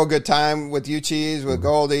had a real good time with you, Cheese, with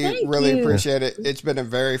Goldie. Thank really you. appreciate it. It's been a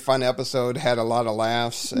very fun episode. Had a lot of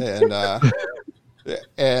laughs, and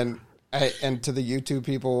and to the YouTube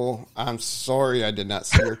people, I'm sorry I did not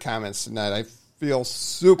see your comments tonight. I feel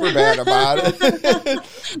super bad about it.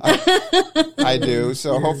 I do.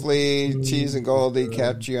 So hopefully Cheese and Goldie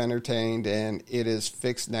kept you entertained, and it is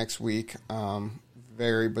fixed next week.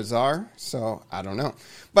 Very bizarre. So I don't know.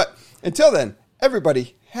 But until then,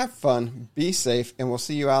 everybody have fun, be safe, and we'll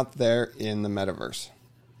see you out there in the metaverse.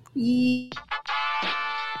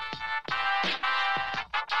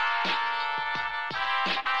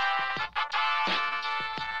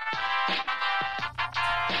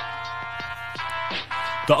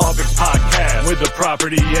 The Upix Podcast with the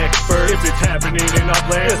property expert. If it's happening in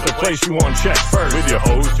Upland, it's the place you want to check first. With your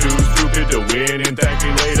host who's stupid to win and thank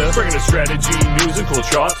me later. Bringing the strategy, news, and cool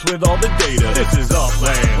charts with all the data. This is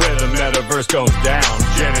Upland, where the metaverse goes down.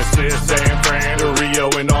 Genesis, San Fran, to Rio,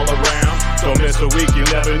 and all around. Don't miss a week, you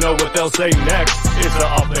never know what they'll say next. It's the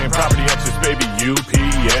Upland Property Experts, baby,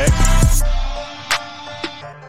 UPX.